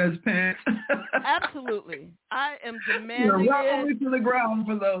of Terez pants. Absolutely. I am demanding roll me it. to the ground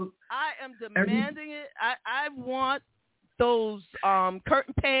for those. I am demanding it. I want those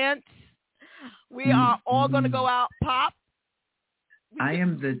curtain pants. We are all going to go out, Pop.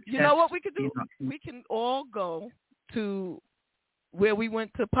 You know what we could do? We can all go to where we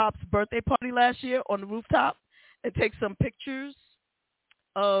went to Pop's birthday party last year on the rooftop and take some pictures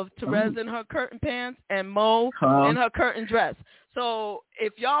of Terez in her curtain pants and Mo in her curtain dress. So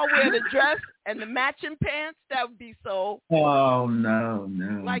if y'all wear the dress and the matching pants, that would be so. Oh, no.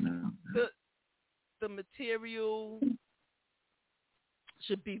 Like the material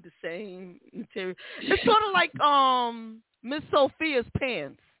should be the same material. It's sort of like Miss Sophia's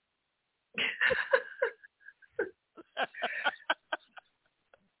pants.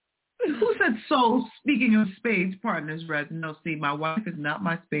 Who said so? Speaking of spades partners, Rez, no, see, my wife is not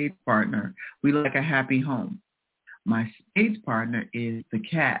my spades partner. We like a happy home. My spades partner is the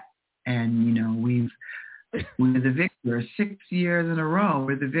cat. And, you know, we're the victors 6 years in a row.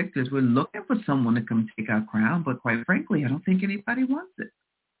 We're the victors. We're looking for someone to come take our crown. But quite frankly, I don't think anybody wants it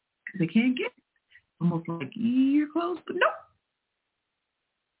because they can't get it. Almost like, you're close, but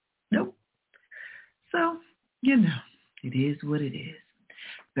nope. So, you know, it is what it is.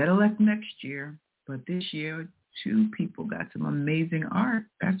 Better luck next year. But this year, 2 people got some amazing art,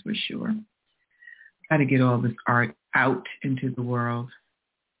 that's for sure. Got to get all this art out into the world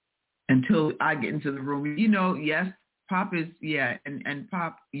until I get into the room. You know, yes, Pop is, and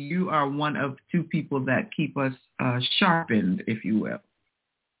Pop, you are one of 2 people that keep us sharpened, if you will.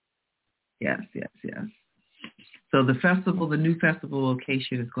 Yes. So the festival, the new festival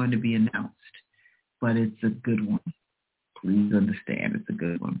location is going to be announced, but it's a good one. Please understand, it's a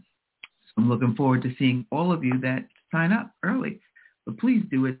good one. So I'm looking forward to seeing all of you that sign up early. But please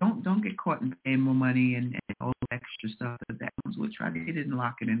do it. Don't get caught in paying more money and all the extra stuff that comes with. Try to get it and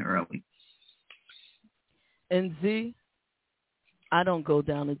lock it in early. And Z, I don't go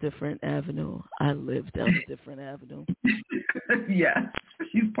down a different avenue. I live down a different avenue. Yes,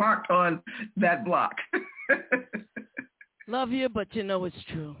 she's parked on that block. Love you, but you know it's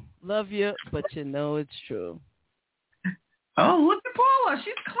true. Love you, but you know it's true. Oh, look at Paula.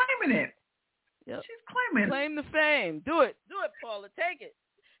 She's claiming it. Yep. She's claiming it. Claim the fame. Do it, Paula. Take it.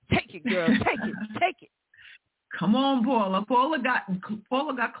 Take it, girl. Take it. Come on, Paula. Paula got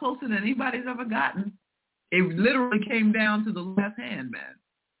closer than anybody's ever gotten. It literally came down to the last hand,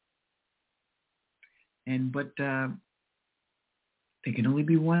 man. But there can only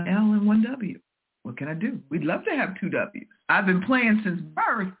be one L and one W. What can I do? We'd love to have 2 W's. I've been playing since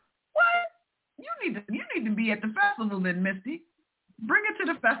birth. What? You need to be at the festival then, Misty. Bring it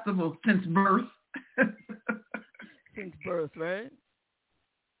to the festival since birth. Since birth, right?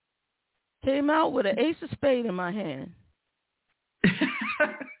 Came out with an ace of spade in my hand.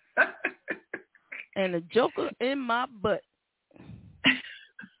 And a joker in my butt.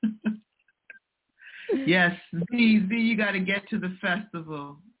 Yes, Z, you got to get to the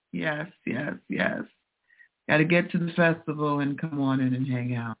festival. Yes. Got to get to the festival and come on in and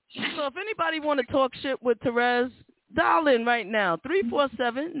hang out. So if anybody want to talk shit with Terez, dial in right now,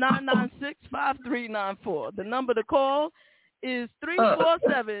 347-996-5394. The number to call is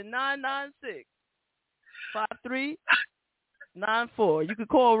 347-996-5394. You can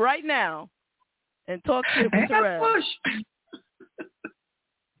call right now and talk shit with Terez.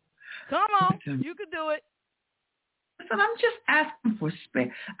 Come on, you can do it. Listen, I'm just asking for space.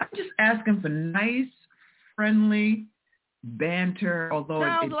 I'm just asking for nice, friendly banter. Although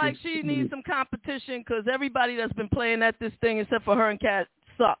sounds like she needs some competition because everybody that's been playing at this thing except for her and Kat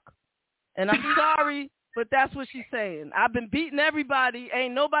suck. And I'm sorry, but that's what she's saying. I've been beating everybody.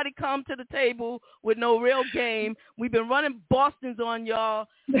 Ain't nobody come to the table with no real game. We've been running Bostons on y'all,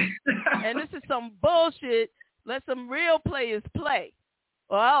 and this is some bullshit. Let some real players play,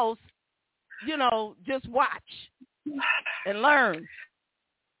 or else just watch and learn.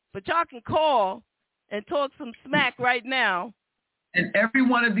 But y'all can call and talk some smack right now. And every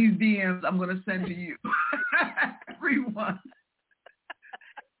one of these DMs I'm going to send to you. Everyone.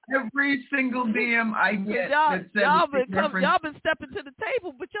 Every single DM I get that says y'all been stepping to the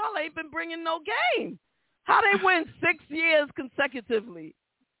table, but y'all ain't been bringing no game. How they win 6 years consecutively?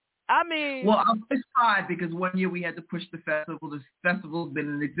 I mean, well, I'm just proud because one year we had to push the festival. The festival's been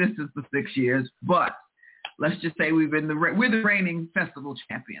in existence for 6 years, but let's just say we're the reigning festival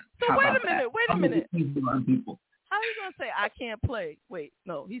champions. So wait a minute. People. How are you gonna say I can't play? Wait,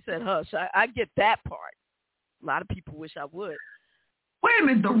 no, he said hush. I get that part. A lot of people wish I would. Wait a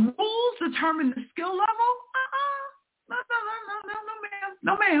minute, the rules determine the skill level?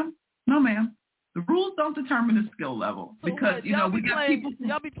 No, ma'am. The rules don't determine the skill level because we got people.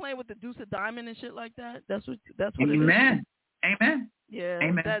 Y'all be playing with the deuce of diamond and shit like that. That's what Amen. it is. Amen. Yeah.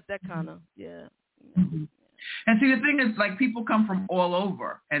 Amen. That kind of Mm-hmm. And see, the thing is, like, people come from all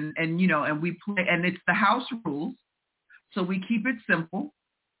over, and we play, and it's the house rules, so we keep it simple.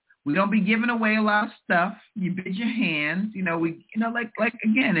 We don't be giving away a lot of stuff. You bid your hands. Like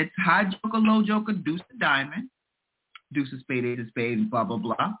again, it's high joker, low joker, deuce of diamond, deuce of spade, ace of spade, blah blah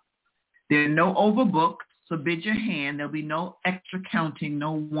blah. There are no overbooks, so bid your hand. There'll be no extra counting,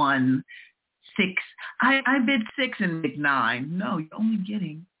 no 1, 6. I bid 6 and make 9. No, you're only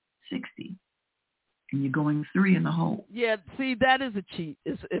getting 60, and you're going 3 in the hole. Yeah, see, that is a cheat.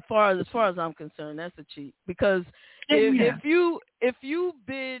 As far as I'm concerned, that's a cheat because if you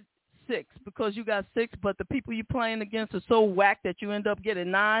bid 6 because you got 6, but the people you're playing against are so whack that you end up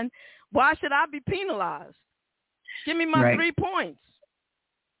getting 9, why should I be penalized? Give me my 3 points.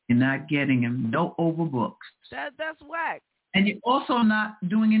 You're not getting them. No overbooks. That's whack. And you're also not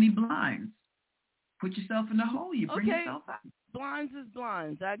doing any blinds. Put yourself in the hole. You bring yourself out. Blinds is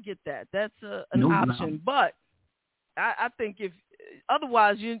blinds. I get that. That's an option. But I think if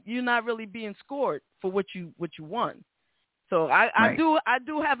otherwise you're not really being scored for what you won. So I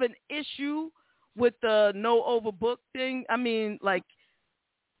do have an issue with the no overbook thing. I mean, like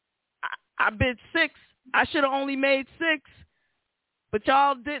I bid 6. I should have only made 6. But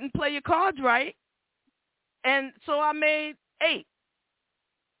y'all didn't play your cards right, and so I made 8.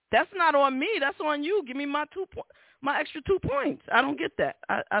 That's not on me. That's on you. Give me my extra 2 points. I don't get that.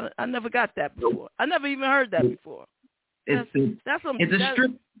 I never got that before. I never even heard that before. It's a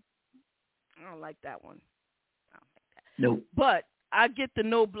strip. I don't like that one. Nope. But I get the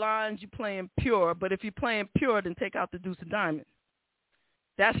no blinds. You playing pure, but if you're playing pure, then take out the deuce of diamond.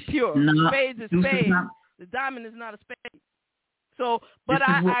 That's pure. No, Spades is spade. The diamond is not a spade. So, but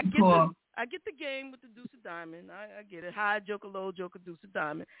I get the game with the deuce of diamond. I get it. High joker, low joker, deuce of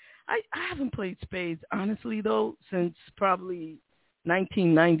diamond. I haven't played spades, honestly, though, since probably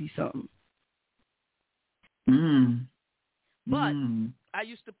 1990 something. But I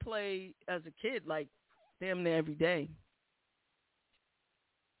used to play as a kid, like damn near every day.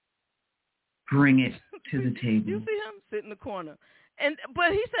 Bring it to the table. You see him sit in the corner,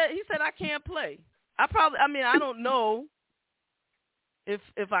 but he said I can't play. I don't know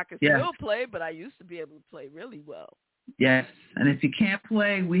if I could still play, but I used to be able to play really well. Yes, and if you can't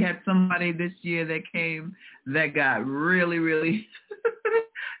play, we had somebody this year that came that got really, really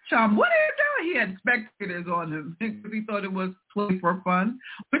charmed. What are you doing? He had spectators on him because he thought it was play for fun,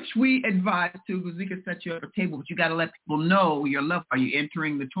 which we advised to because we could set you up a table, but you got to let people know your level. Are you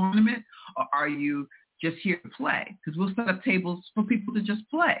entering the tournament or are you just here to play? Because we'll set up tables for people to just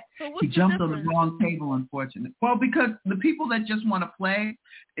play. So he jumped on the wrong table, unfortunately. Well, because the people that just want to play,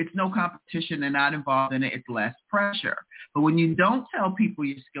 it's no competition. They're not involved in it. It's less pressure. But when you don't tell people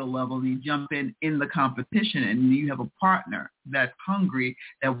your skill level, you jump in the competition and you have a partner that's hungry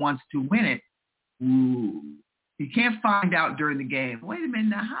that wants to win it, you can't find out during the game. Wait a minute,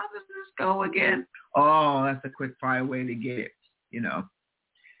 now how does this go again? Oh, that's a quick fire way to get it,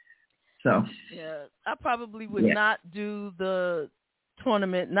 So yeah, I probably would not do the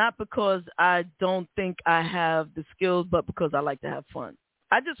tournament, not because I don't think I have the skills, but because I like to have fun.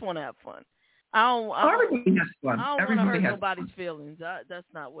 I just want to have fun. Everybody has fun. I don't want to hurt nobody's feelings. That's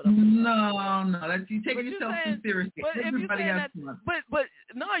not what I'm saying. No, that's you taking yourself too seriously. Everybody has fun. But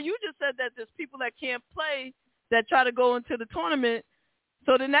no, you just said that there's people that can't play that try to go into the tournament.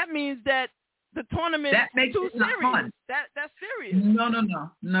 So then that means that the tournament is too serious. Fun. That's serious.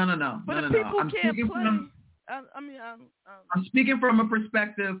 No. But if people can't play, I'm speaking from a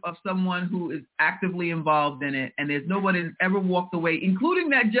perspective of someone who is actively involved in it, and there's nobody that's ever walked away, including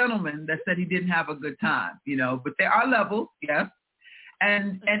that gentleman that said he didn't have a good time, But there are levels, yes.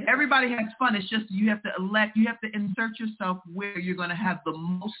 And everybody has fun. It's just you have to insert yourself where you're going to have the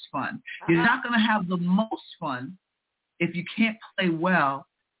most fun. You're not going to have the most fun if you can't play well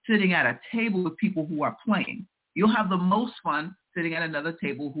sitting at a table with people who are playing. You'll have the most fun sitting at another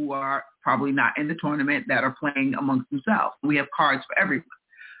table who are probably not in the tournament that are playing amongst themselves. We have cards for everyone.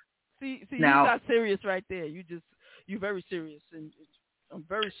 See, now, you got serious right there. You're very serious, and I'm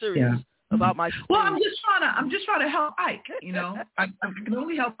very serious about my. Well, I'm just trying to help Ike. You know, I can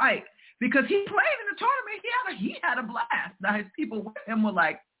only help Ike because he played in the tournament. He had a blast. Now his people with him were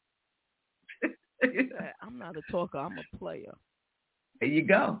like, I'm not a talker. I'm a player. There you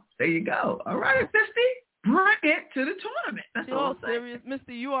go. All right, Misty, bring it to the tournament. That's all I'm serious,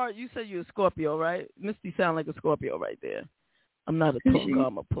 Misty. You said you're a Scorpio, right? Misty sound like a Scorpio right there. I'm not a talker.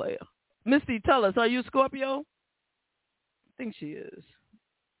 I'm a player. Misty, tell us, are you a Scorpio? I think she is.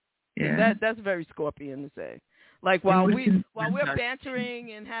 Yeah. That's very Scorpion to say. Like while we're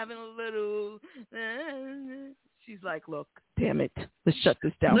bantering and having a little, she's like, "Look, damn it, let's shut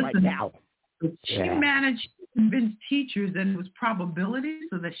this down right now." She managed to convince teachers that it was probability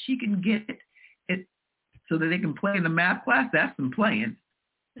so that she can get it so that they can play in the math class. That's some playing.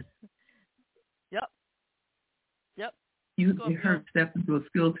 Yep. You hurt step into a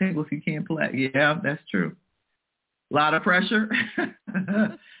skill table if you can't play. Yeah, that's true. A lot of pressure.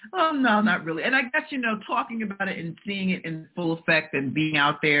 Oh, no, not really. And I guess, talking about it and seeing it in full effect and being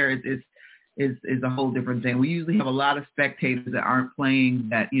out there is a whole different thing. We usually have a lot of spectators that aren't playing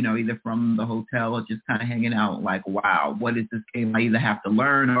that, either from the hotel or just kind of hanging out like, wow, what is this game? I either have to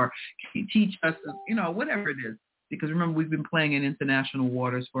learn or can you teach us, whatever it is. Because remember, we've been playing in international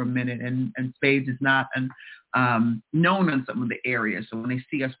waters for a minute, and spades is not known in some of the areas. So when they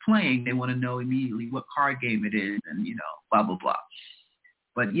see us playing, they want to know immediately what card game it is and, blah, blah, blah.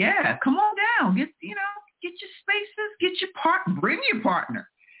 But, yeah, come on down. Get your spaces, get your bring your partner.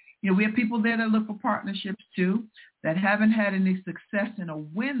 We have people there that look for partnerships, too, that haven't had any success in a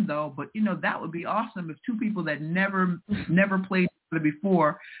win, though. But, that would be awesome if two people that never played together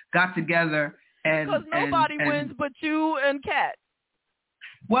before got together. Because nobody wins but you and Kat.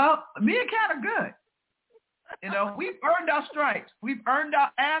 Well, me and Kat are good. We've earned our stripes. We've earned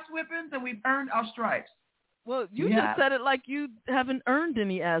our ass whippings, and we've earned our stripes. Well, you just said it like you haven't earned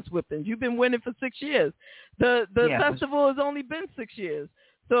any ass whippings. You've been winning for 6 years. The festival has only been 6 years.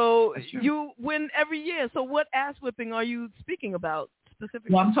 So you win every year. So what ass whipping are you speaking about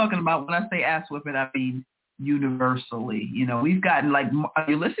specifically? Well, I'm talking about, when I say ass whipping, I mean universally. We've gotten, like,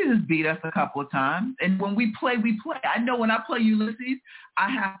 Ulysses has beat us a couple of times. And when we play, we play. I know when I play Ulysses,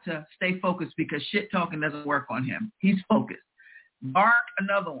 I have to stay focused because shit talking doesn't work on him. He's focused. Mark,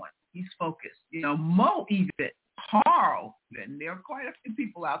 another one. He's focused. Mo even. Carl. And there are quite a few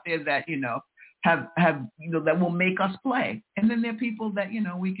people out there that, have that will make us play. And then there are people that,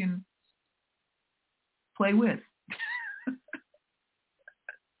 we can play with.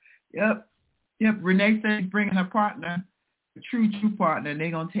 Yep. Renee said bringing her partner, a true partner, and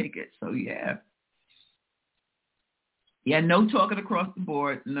they're going to take it. So, yeah. Yeah, no talking across the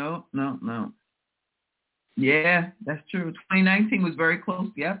board. No. Yeah, that's true. 2019 was very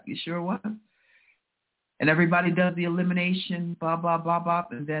close. Yep, it sure was. And everybody does the elimination, blah, blah, blah, blah,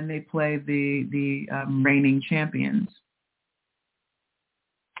 and then they play the reigning champions.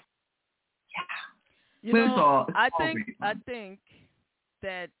 Yeah. I think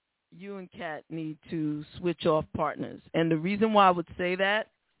that you and Kat need to switch off partners. And the reason why I would say that,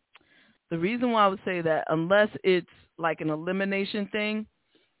 unless it's like an elimination thing,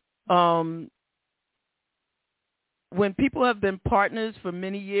 when people have been partners for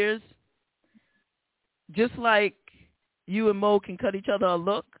many years, just like you and Mo can cut each other a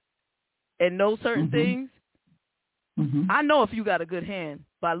look and know certain things, I know if you got a good hand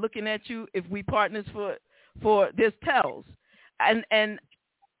by looking at you. If we partners for there's tells, and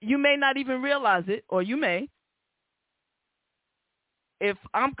you may not even realize it, or you may. If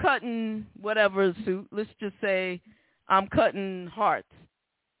I'm cutting whatever suit, let's just say I'm cutting hearts,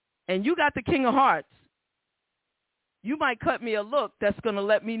 and you got the king of hearts, you might cut me a look that's going to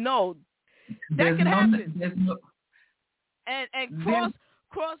let me know that can happen. And cross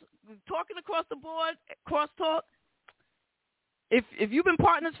talking across the board, cross talk. If you've been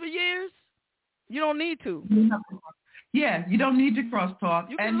partners for years, you don't need to. Yeah, you don't need to cross talk.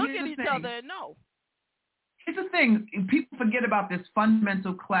 You can look at each other and know. Here's the thing. People forget about this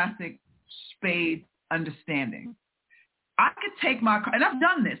fundamental classic spade understanding. I could take and I've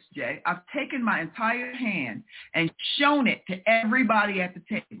done this, Jay. I've taken my entire hand and shown it to everybody at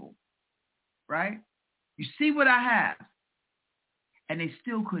the table, right? You see what I have. And they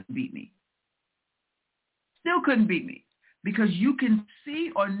still couldn't beat me. because you can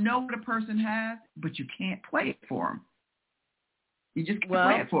see or know what a person has, but you can't play it for them. You just can't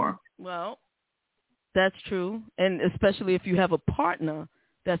play it for them. Well, that's true, and especially if you have a partner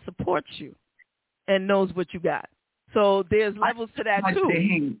that supports you and knows what you got. So there's levels to that too.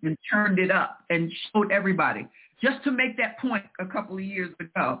 And turned it up and showed everybody. Just to make that point a couple of years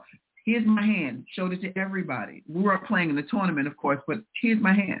ago, here's my hand. Showed it to everybody. We weren't playing in the tournament, of course, but here's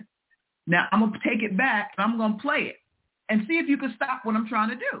my hand. Now I'm going to take it back and I'm going to play it and see if you can stop what I'm trying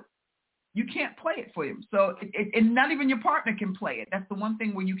to do. You can't play it for him. So and not even your partner can play it. That's the one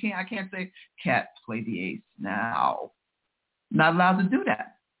thing where I can't say, Cat, play the ace now. Not allowed to do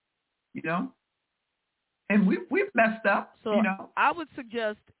that, you know? And we've messed up, so you know. I would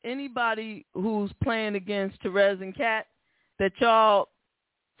suggest anybody who's playing against Terez and Cat that y'all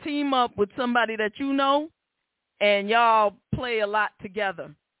team up with somebody that you know and y'all play a lot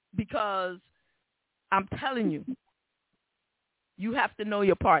together, because I'm telling you, you have to know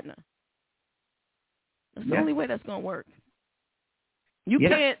your partner. That's the only way that's going to work. You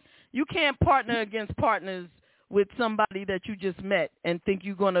can't partner against partners with somebody that you just met and think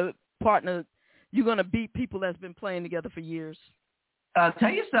you're going to beat people that's been playing together for years. I'll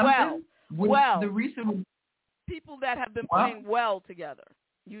tell you something. Well, the recent people that have been playing well together,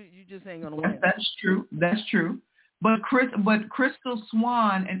 you just ain't going to win. That's true. That's true. But Crystal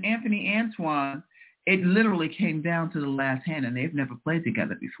Swan and Anthony Antoine, it literally came down to the last hand, and they've never played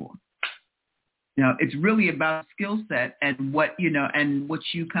together before. You know, it's really about skill set and what, you know, and what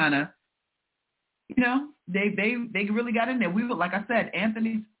you kind of, you know, they really got in there. We were, like I said,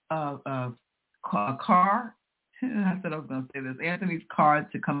 Anthony's car. I said I was going to say this. Anthony's car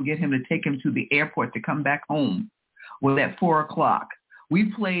to come get him, to take him to the airport, to come back home, was at 4:00.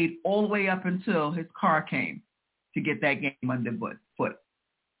 We played all the way up until his car came to get that game underfoot. Well,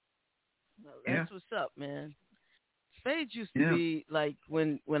 that's what's up, man. Spades used to be like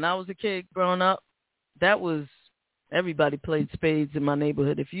when I was a kid growing up. That was, everybody played spades in my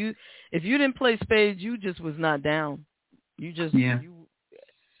neighborhood. If you didn't play spades, you just was not down. You just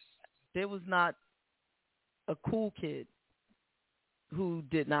there was not a cool kid who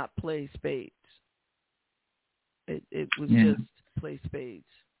did not play spades. It was just play spades.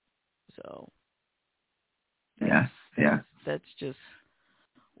 So that's just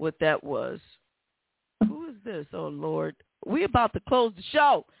what that was. Who is this? Oh, Lord. We about to close the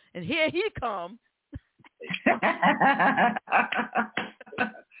show, and here he come.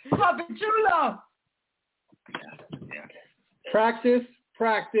 Papa Chulo. Practice.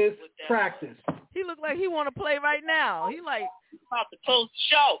 He looked like he want to play right now. He like about to close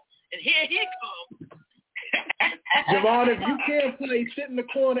the show, and here he comes. JaVonne, if you can't play, sit in the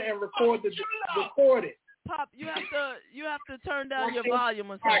corner and record it. Pop, you have to turn down your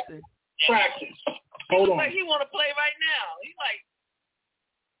volume or something. Practice. Hold on. Like he want to play right now. He like.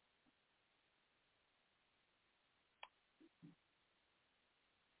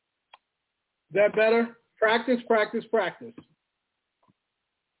 Is that better? Practice.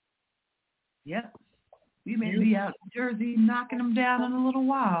 Yep. We may be out in Jersey knocking them down in a little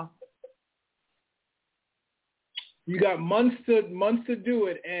while. You got months to do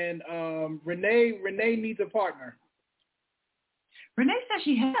it, and Renee needs a partner. Renee said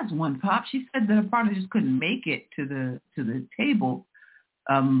she has one, Pop. She said that her partner just couldn't make it to the table,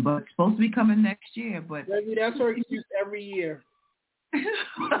 but it's supposed to be coming next year. But that's her excuse every year.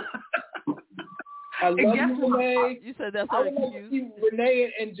 I love you, Renee. You said that's I her would like to excuse. see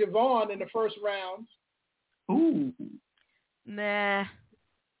Renee and JaVonne in the first round. Ooh. Nah.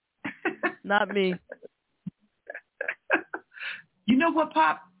 Not me. You know what,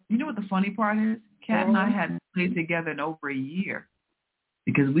 Pop? You know what the funny part is? Kat and I hadn't played together in over a year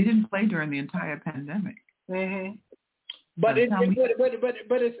because we didn't play during the entire pandemic. Mm-hmm. But it's so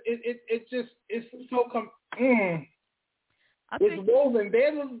it's woven.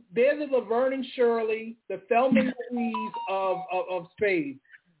 They're the Laverne and Shirley, the Thelma and Louise of spades.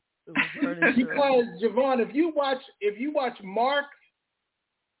 Because JaVonne, if you watch Mark,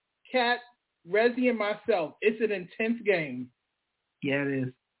 Kat, Rezi, and myself, it's an intense game. Yeah, it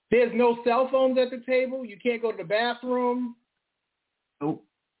is. There's no cell phones at the table. You can't go to the bathroom. Nope.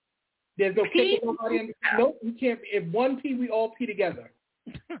 There's no kicking nobody in the Nope, you can't. If one pee, we all pee together.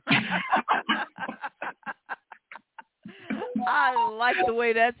 I like the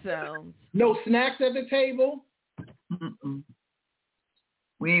way that sounds. No snacks at the table. Mm-mm.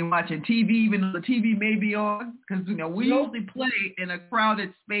 We ain't watching TV, even though the TV may be on, because we usually play in a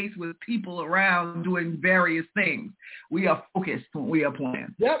crowded space with people around doing various things. We are focused when we are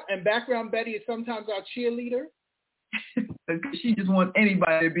playing. Yep, and background Betty is sometimes our cheerleader. Because she just wants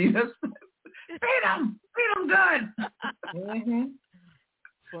anybody to beat us. Feed them good. Mm-hmm.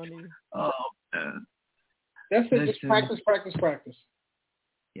 Funny. Oh, man. That's it. Just practice.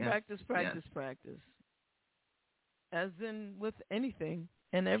 Yes. Practice. As in with anything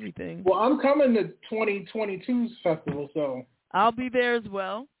and everything. Well, I'm coming to 2022's festival, so I'll be there as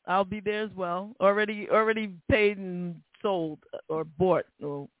well. Already paid and sold or bought,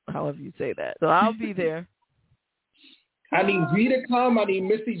 or however you say that. So I'll be there. I need V to come. I need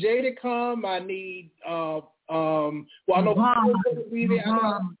Missy J to come. I need I know to be there. I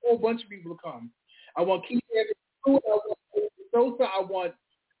got a whole bunch of people to come. I want Keith Anderson. I want Sosa.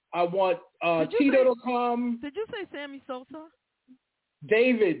 I want Tito to come. Did you say Sammy Sosa?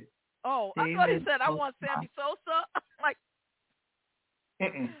 David. Oh, I thought he said I want Sammy Sosa. Like,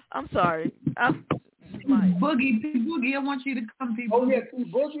 I'm sorry. Boogie, I want you to come. Oh yeah,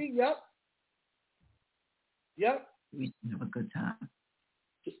 Boogie. Yep. We have a good time.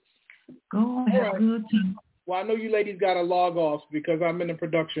 Go have a good time. Well, I know you ladies got to log off because I'm in the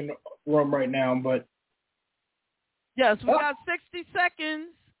production room right now, but yes, we got 60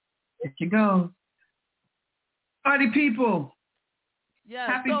 seconds. There you go. Party people. Yes.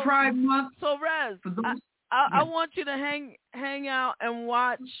 Happy Pride Month. So, Rez, I want you to hang out and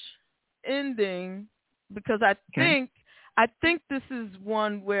watch Ending because I think this is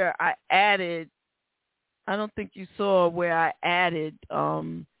one where I added. I don't think you saw where I added a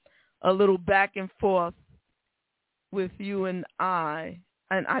little back and forth with you and I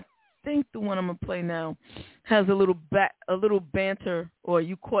think the one I'm gonna play now has a little banter, or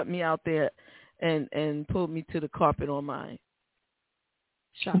you caught me out there and pulled me to the carpet on my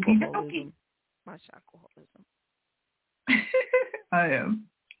shackleholism. My shackleholism. I am.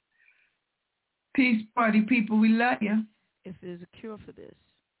 Peace, party people. We love you. If there's a cure for this,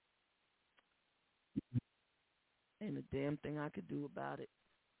 ain't a damn thing I could do about it.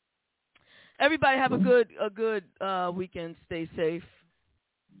 Everybody have a good weekend. Stay safe.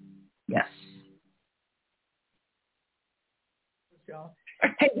 Yes.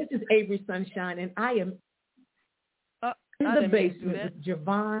 Hey, this is Avery Sunshine, and I am in the basement with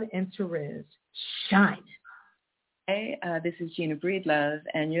JaVonne and Terez. Shine. Hey, this is Gina Breedlove,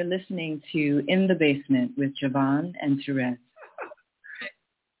 and you're listening to In the Basement with JaVonne and Terez.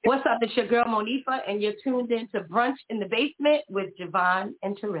 What's up? It's your girl Monifa, and you're tuned in to Brunch in the Basement with JaVonne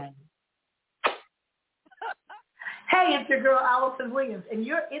and Terez. Hey, it's your girl Allison Williams, and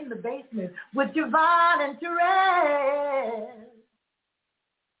you're in the basement with JaVonne and Terez.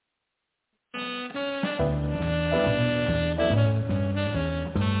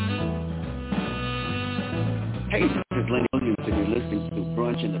 Hey, this is Lenny Williams, and you're listening to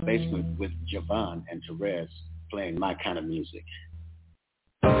Brunch in the Basement with JaVonne and Terez, playing my kind of music.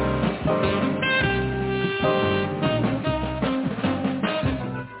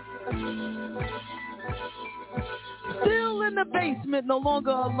 Still in the basement, no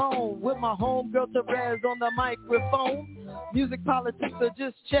longer alone, with my homegirl Terez on the microphone. Music politics are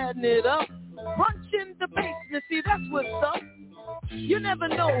just chatting it up. Brunch in the basement, see that's what's up. You never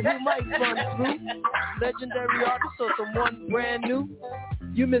know who might run through. Legendary artist or someone brand new.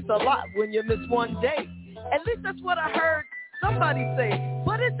 You miss a lot when you miss one day. At least that's what I heard somebody say.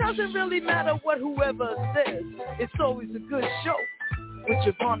 But it doesn't really matter what whoever says. It's always a good show with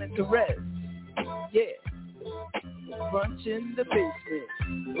JaVonne and Terez. Yeah. Brunch in the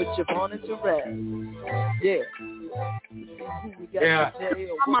basement with JaVonne and Terez. Yeah. We got today.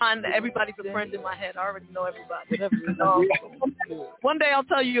 Come on, everybody's a friend in my head. I already know everybody. One day I'll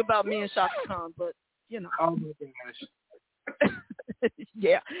tell you about me and Shaka Khan, but you know. Oh my gosh.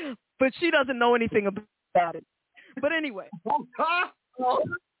 Yeah, but she doesn't know anything about it. But anyway.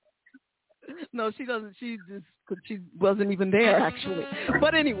 No, she doesn't. She wasn't even there actually.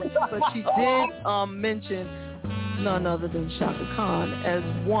 But anyway, but she did mention none other than Shaka Khan as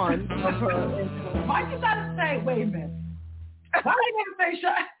one of her. Why you gotta say? Wait a minute. Why you gotta say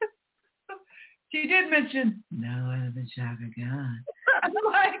Shaka? She did mention no other than Shaka Khan. I'm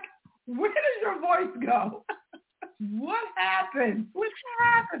like, where does your voice go? What happened? What's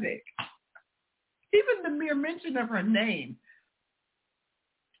happening? Even the mere mention of her name.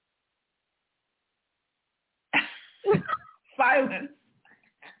 Silence.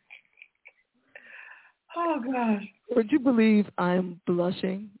 Oh gosh. Would you believe I'm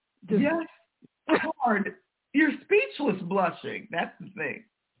blushing? Yes. Hard. You're speechless blushing. That's the thing.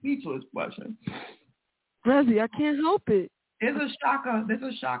 Speechless blushing. Rezzy, I can't help it. There's a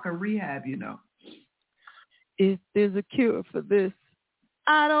Shaka rehab, you know. If there's a cure for this,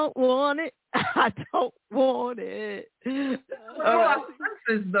 I don't want it. I don't want it. What about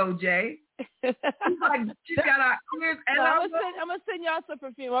senses though, Jay? She got our ears and no, our I'm gonna send y'all some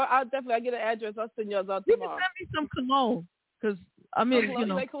perfume. I'll get an address. I'll send y'all out tomorrow. You can send me some cologne, because I mean, cologne, you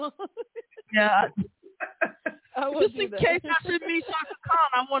know. cologne? Yeah. Just in case I should meet Shaka Khan,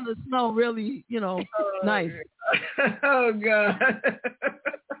 I want to smell really, nice. Oh God.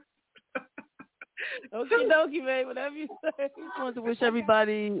 Okie dokie, babe. Whatever you say. I just want to wish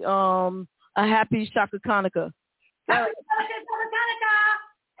everybody a happy Shaka Hanukkah. All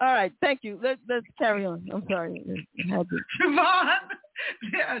right, thank you. Let's carry on. I'm sorry. JaVonne,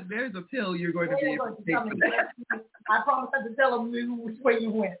 yeah, there's a pill you're going to be able to take for that. I promise not to tell them which way you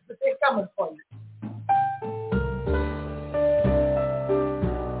went, but they're coming for you.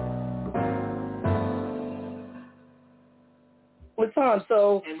 Time,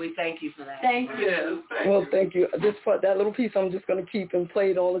 so and we thank you for that. Thank you. Well, thank you. This part, that little piece, I'm just going to keep and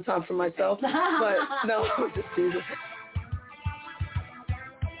play it all the time for myself. But no, just Jesus.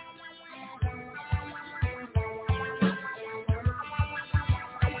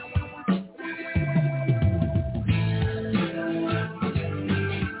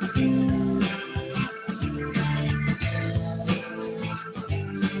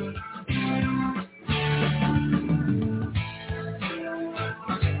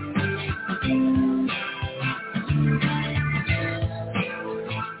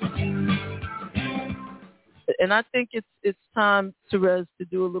 And I think it's time, Terez, to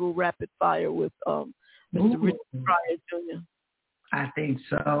do a little rapid fire with Mr. Richard Pryor Jr. I think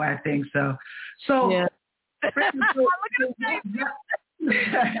so. So, yeah.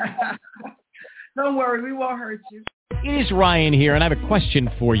 Don't worry, we won't hurt you. It is Ryan here, and I have a question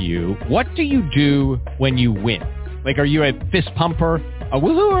for you. What do you do when you win? Like, are you a fist pumper, a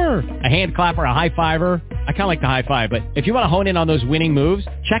woohooer, a hand clapper, a high fiver? I kind of like the high five, but if you want to hone in on those winning moves,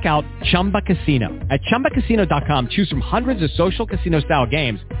 check out Chumba Casino. At ChumbaCasino.com, choose from hundreds of social casino-style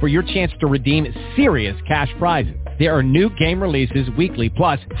games for your chance to redeem serious cash prizes. There are new game releases weekly,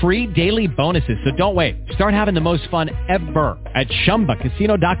 plus free daily bonuses, so don't wait. Start having the most fun ever at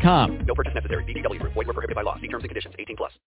ChumbaCasino.com. No purchase necessary. VGW Group. Void where prohibited by law. See terms and conditions. 18+.